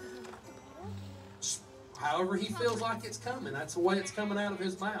 However he feels like it's coming, that's the way it's coming out of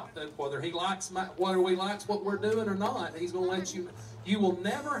his mouth. Whether he likes what we're doing or not, he's going to let you. You will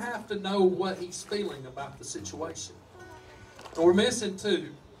never have to know what he's feeling about the situation. So we're missing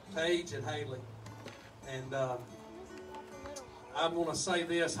two, Paige and Haley. And I'm going to say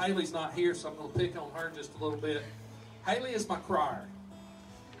this. Haley's not here, so I'm going to pick on her just a little bit. Haley is my crier.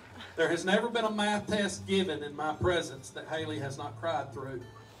 There has never been a math test given in my presence that Haley has not cried through.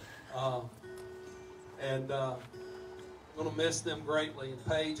 And I'm going to miss them greatly. And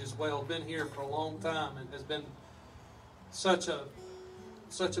Paige as well. Been here for a long time and has been such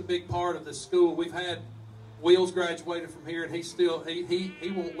a big part of this school. We've had Will's graduated from here, and he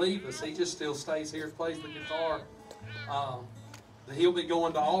won't leave us. He just still stays here and plays the guitar. He'll be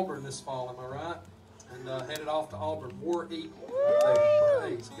going to Auburn this fall, am I right? And headed off to Auburn. War Eagle.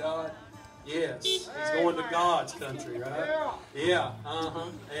 Praise God. Yes. He's going to God's country, right? Yeah.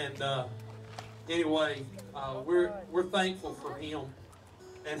 And anyway, we're thankful for him.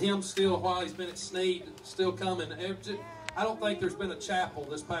 And him still, while he's been at Sneed, still coming. I don't think there's been a chapel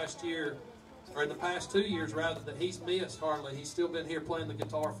this past year, or in the past 2 years rather, that he's missed hardly. He's still been here playing the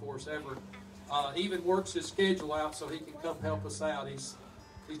guitar for us ever. Even works his schedule out so he can come help us out. He's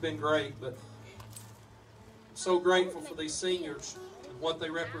been great, but I'm so grateful for these seniors and what they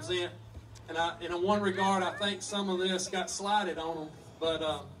represent. And in one regard, I think some of this got slighted on them,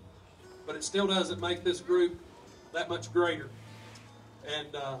 but it still doesn't make this group that much greater. And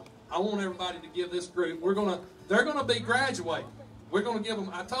I want everybody to give this group. They're gonna be graduating. We're gonna give them.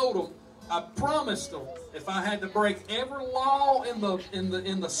 I told them. I promised them if I had to break every law in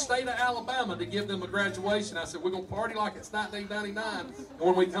the state of Alabama to give them a graduation, I said we're gonna party like it's 1999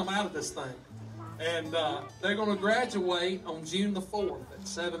 when we come out of this thing. And they're going to graduate on June the 4th at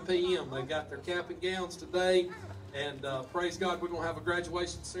 7 p.m. They got their cap and gowns today. And praise God, we're going to have a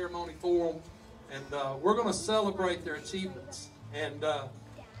graduation ceremony for them. And we're going to celebrate their achievements. And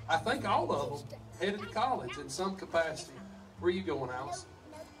I think all of them headed to college in some capacity. Where are you going, Alice?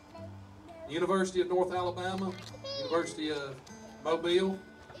 University of North Alabama, University of Mobile,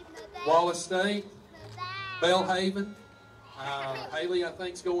 Wallace State, Belhaven. Haley, I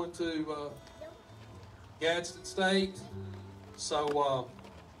think, is going to Gadsden State. So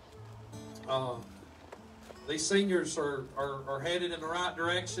these seniors are headed in the right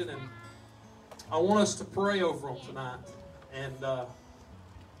direction, and I want us to pray over them tonight. And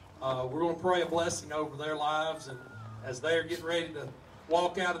we're going to pray a blessing over their lives, and as they're getting ready to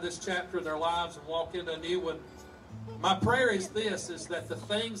walk out of this chapter of their lives and walk into a new one, my prayer is this, is that the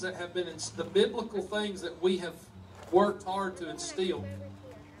things that have been, the biblical things that we have worked hard to instill,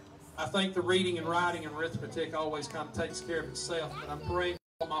 I think the reading and writing and arithmetic always kind of takes care of itself. But I'm praying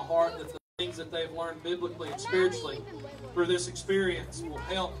from my heart that the things that they've learned biblically and spiritually through this experience will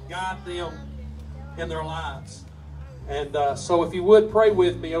help guide them in their lives. And so if you would pray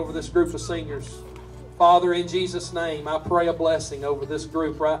with me over this group of seniors. Father, in Jesus' name, I pray a blessing over this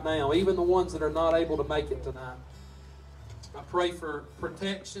group right now, even the ones that are not able to make it tonight. I pray for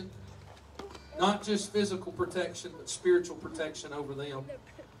protection, not just physical protection, but spiritual protection over them.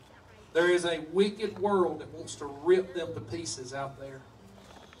 There is a wicked world that wants to rip them to pieces out there.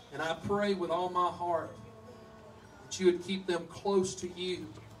 And I pray with all my heart that you would keep them close to you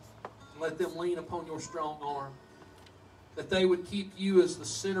and let them lean upon your strong arm. That they would keep you as the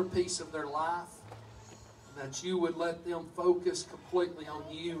centerpiece of their life. And that you would let them focus completely on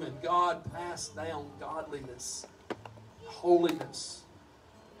you, and God pass down godliness, holiness,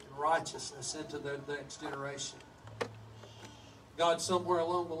 and righteousness into the next generation. God, somewhere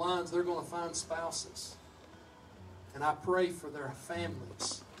along the lines, they're going to find spouses. And I pray for their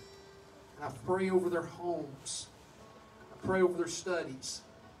families. And I pray over their homes. I pray over their studies.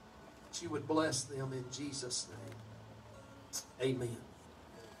 That you would bless them in Jesus' name. Amen.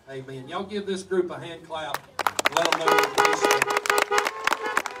 Amen. Y'all give this group a hand clap. Let them know you appreciate it.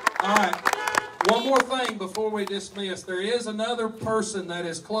 All right. One more thing before we dismiss. There is another person that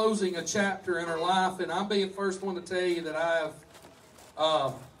is closing a chapter in her life. And I'm being the first one to tell you that I have...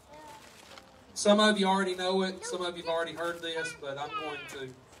 some of you already know it. Some of you have already heard this, but I'm going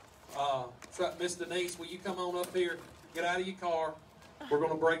to. Miss Denise, will you come on up here? Get out of your car. We're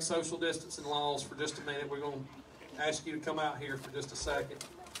going to break social distancing laws for just a minute. We're going to ask you to come out here for just a second.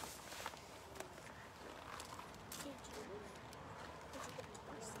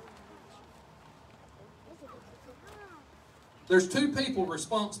 There's two people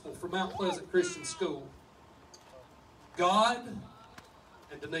responsible for Mount Pleasant Christian School. God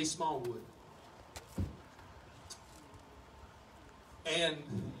and Denise Smallwood. And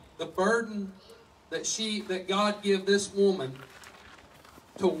the burden that God give this woman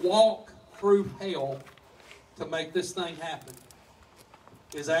to walk through hell to make this thing happen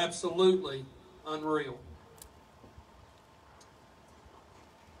is absolutely unreal.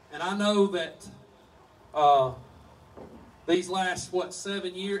 And I know that these last,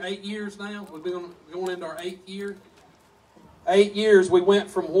 8 years now? We've been going into our 8th year. 8 years, we went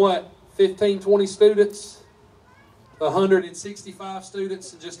from 15, 20 students to 165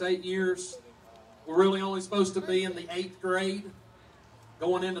 students in just 8 years. We're really only supposed to be in the 8th grade,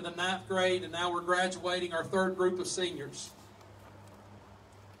 going into the 9th grade, and now we're graduating our 3rd group of seniors.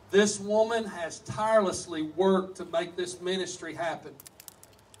 This woman has tirelessly worked to make this ministry happen.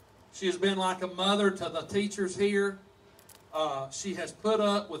 She has been like a mother to the teachers here. She has put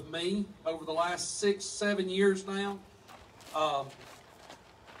up with me over the last 6, 7 years now.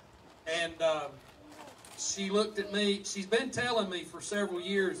 She looked at me. She's been telling me for several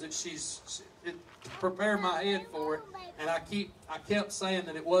years that she's prepared my head for it. And I kept saying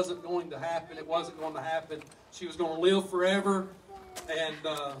that it wasn't going to happen. It wasn't going to happen. She was going to live forever.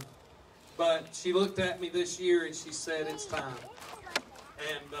 But she looked at me this year and she said, it's time.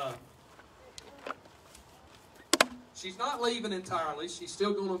 And she's not leaving entirely. She's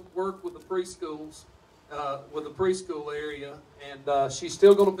still going to work with the preschools, with the preschool area. And she's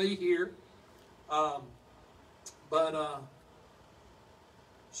still going to be here. But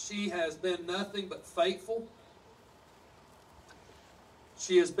she has been nothing but faithful.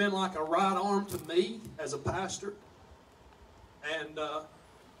 She has been like a right arm to me as a pastor. And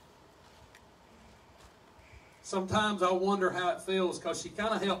sometimes I wonder how it feels, because she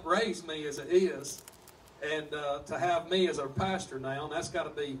kind of helped raise me as it is. And to have me as our pastor now, and that's got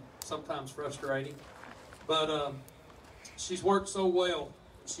to be sometimes frustrating. But she's worked so well.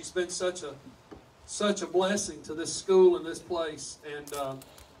 She's been such a blessing to this school and this place. And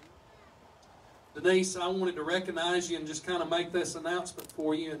Denise, I wanted to recognize you and just kind of make this announcement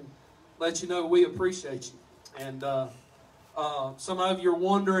for you and let you know we appreciate you. And some of you are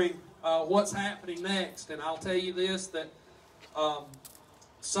wondering what's happening next. And I'll tell you this, that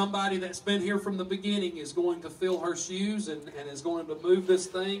somebody that's been here from the beginning is going to fill her shoes and is going to move this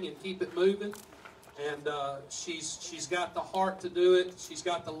thing and keep it moving. And she's got the heart to do it. She's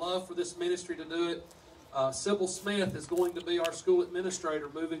got the love for this ministry to do it. Sybil Smith is going to be our school administrator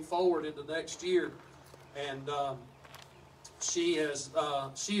moving forward into next year. And she has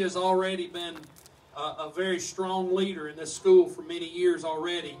already been a very strong leader in this school for many years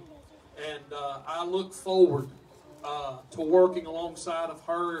already. And I look forward to working alongside of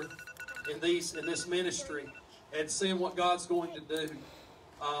her in this ministry and seeing what God's going to do.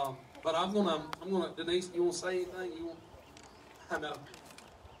 But I'm gonna, Denise, you want to say anything? I know.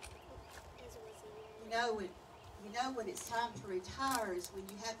 You know when it's time to retire is when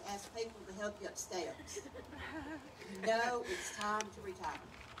you have to ask people to help you up steps. You know it's time to retire.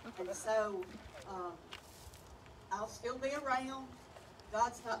 And so I'll still be around.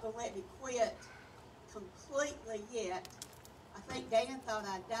 God's not going to let me quit completely yet. I think Dan thought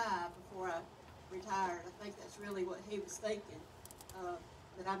I'd die before I retired. I think that's really what he was thinking.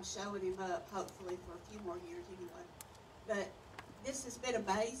 But I'm showing him up, hopefully, for a few more years anyway. But this has been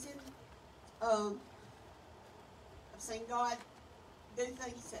amazing. I've seen God do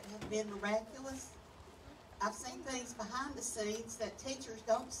things that have been miraculous. I've seen things behind the scenes that teachers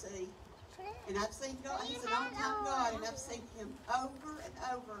don't see. And I've seen God, He's an on-time God, and I've seen Him over and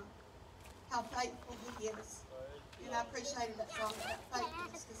over how faithful He is. And I appreciated that song about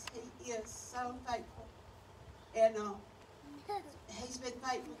faithfulness, because He is so faithful. And He's been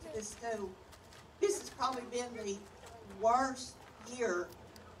faithful to this school. This has probably been the worst year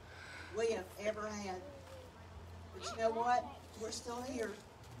we have ever had. But you know what? We're still here.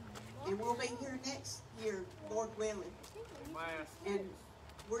 And we'll be here next year, Lord willing. And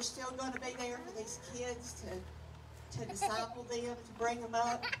we're still going to be there for these kids to disciple them, to bring them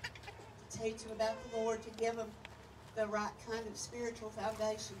up, to teach them about the Lord, to give them the right kind of spiritual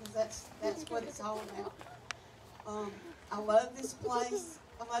foundation, because that's what it's all about. I love this place.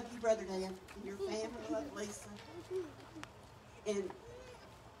 I love you, Brother Dan, and your family. I love Lisa. And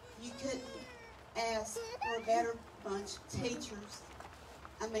you couldn't ask for a better bunch of teachers.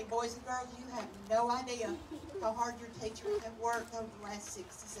 I mean, boys and girls, you have no idea how hard your teachers have worked over the last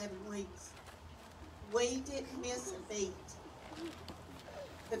 6 to 7 weeks. We didn't miss a beat.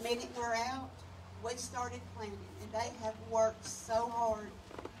 The minute we're out, we started planning, and they have worked so hard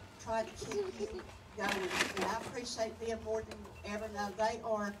trying to keep you going. And I appreciate them more than you ever know.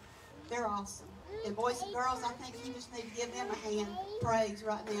 They're awesome. And boys and girls, I think you just need to give them a hand praise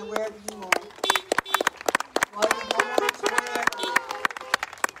right now, wherever you are.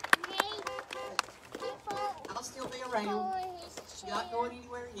 I'll still be around. You're not going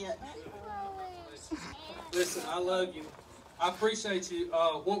anywhere yet. Listen, I love you. I appreciate you.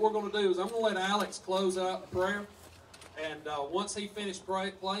 What we're going to do is I'm going to let Alex close out the prayer. And once he finished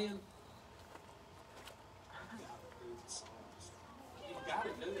playing, you've got to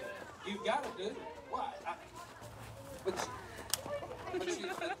do it. You've got to do it. Why? See,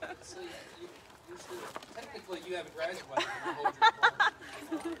 you're still, technically you haven't graduated.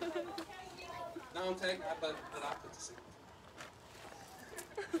 No, but I put the secret.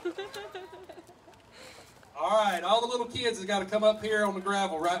 All right, all the little kids have got to come up here on the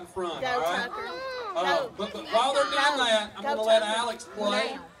gravel right in front. All right. But while they're doing that, I'm going to let Alex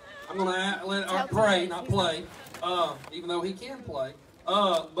play. I'm going to let pray, not play, even though he can play.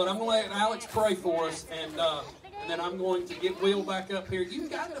 But I'm going to let Alex pray for us, and then I'm going to get Will back up here. You've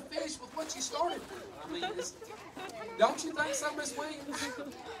got to finish with what you started. I mean, don't you think so, Miss Williams?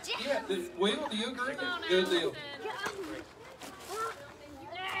 Yeah. Will, do you agree? Good deal.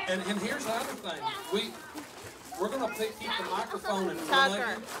 And here's the other thing. we're going to keep the microphone in front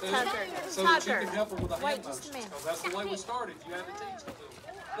Tucker, of you, Tucker, so that you Tucker. can help them with the Wait hand just a motions, minute. because that's the way we started. You had to teach them.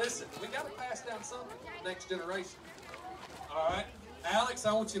 Listen, we got to pass down something to the next generation. All right? Alex,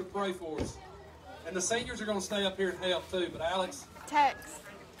 I want you to pray for us. And the seniors are going to stay up here and help too, but Alex. Tex.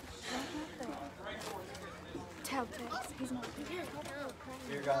 Tell Tex. He's not here.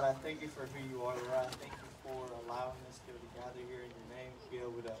 Dear God, I thank you for who you are, Lord. I thank you for allowing us to be able to gather here in your name, to be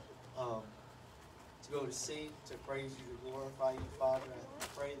able to sing, to praise you, to glorify you, Father. I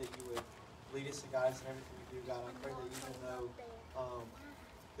pray that you would lead us and guide us in everything we do, God. I pray that even though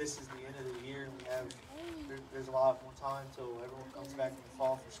this is the end of the year and there's a lot more time till everyone comes back in the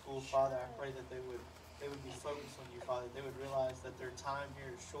fall for school, Father, I pray that they would be focused on you, Father. They would realize that their time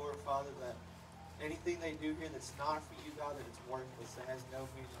here is short, Father, that anything they do here that's not for you, God, that it's worthless, that has no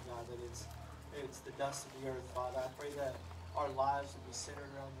meaning, God, that it's the dust of the earth, Father. I pray that our lives would be centered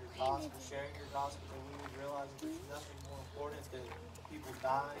around your gospel, sharing your gospel, that we would realize that there's nothing more important than people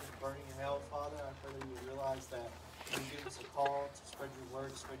dying and burning in hell, Father. I pray that we would realize that you give us a call to spread your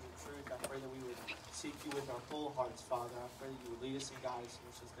word, spread your truth. I pray that we would seek you with our full hearts, Father. I pray that you would lead us and guide us. In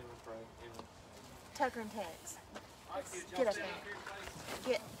Jesus' name we pray. Amen. Tucker and Tex. Get up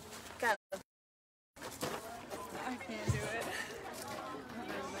there. Go. I can't do it.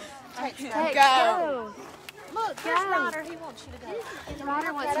 Tex, Go. Look, there's Ryder. He wants you to go.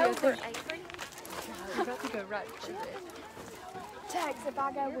 Ryder wants to go through Avery. You're about to go right through it. Tex, if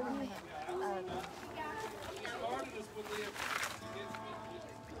I go with you.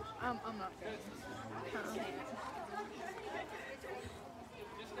 I'm not going.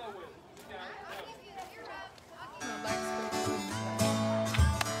 No, that's good.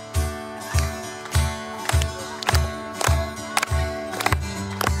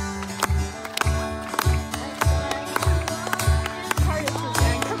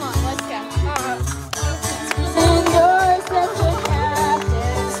 Come on, let's go. Indoors, let the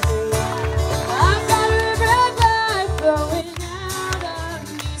captives free. I've got a river of life flowing out of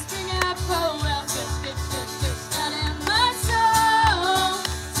me. Spring up, oh well, down in my soul.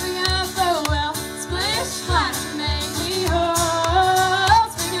 Spring up, oh well, splish, splash, make me whole.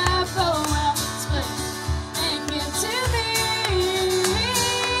 Spring up, oh well, splish, and give to me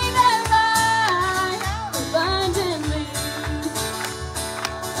that life abundantly.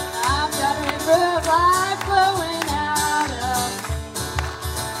 I've got a river of life flowing out of me.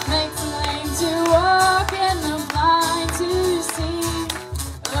 Makes the lame to walk and the blind to see.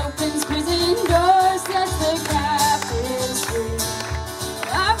 Opens prison doors, sets the captives free.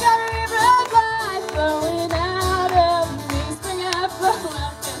 I've got a river of life flowing out of me. Spring up, oh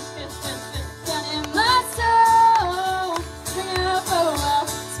well, down in my soul. Spring up, oh well,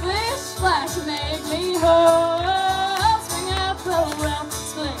 splish, splash, make me whole. Spring up, oh well,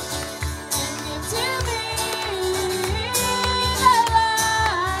 splish, and give to me that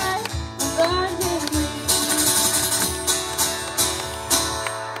life abundantly.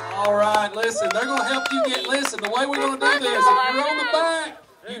 All right, listen, they're going to help you listen, the way we're going to do this, if you're on the back,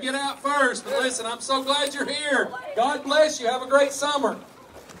 you get out first. But listen, I'm so glad you're here. God bless you. Have a great summer.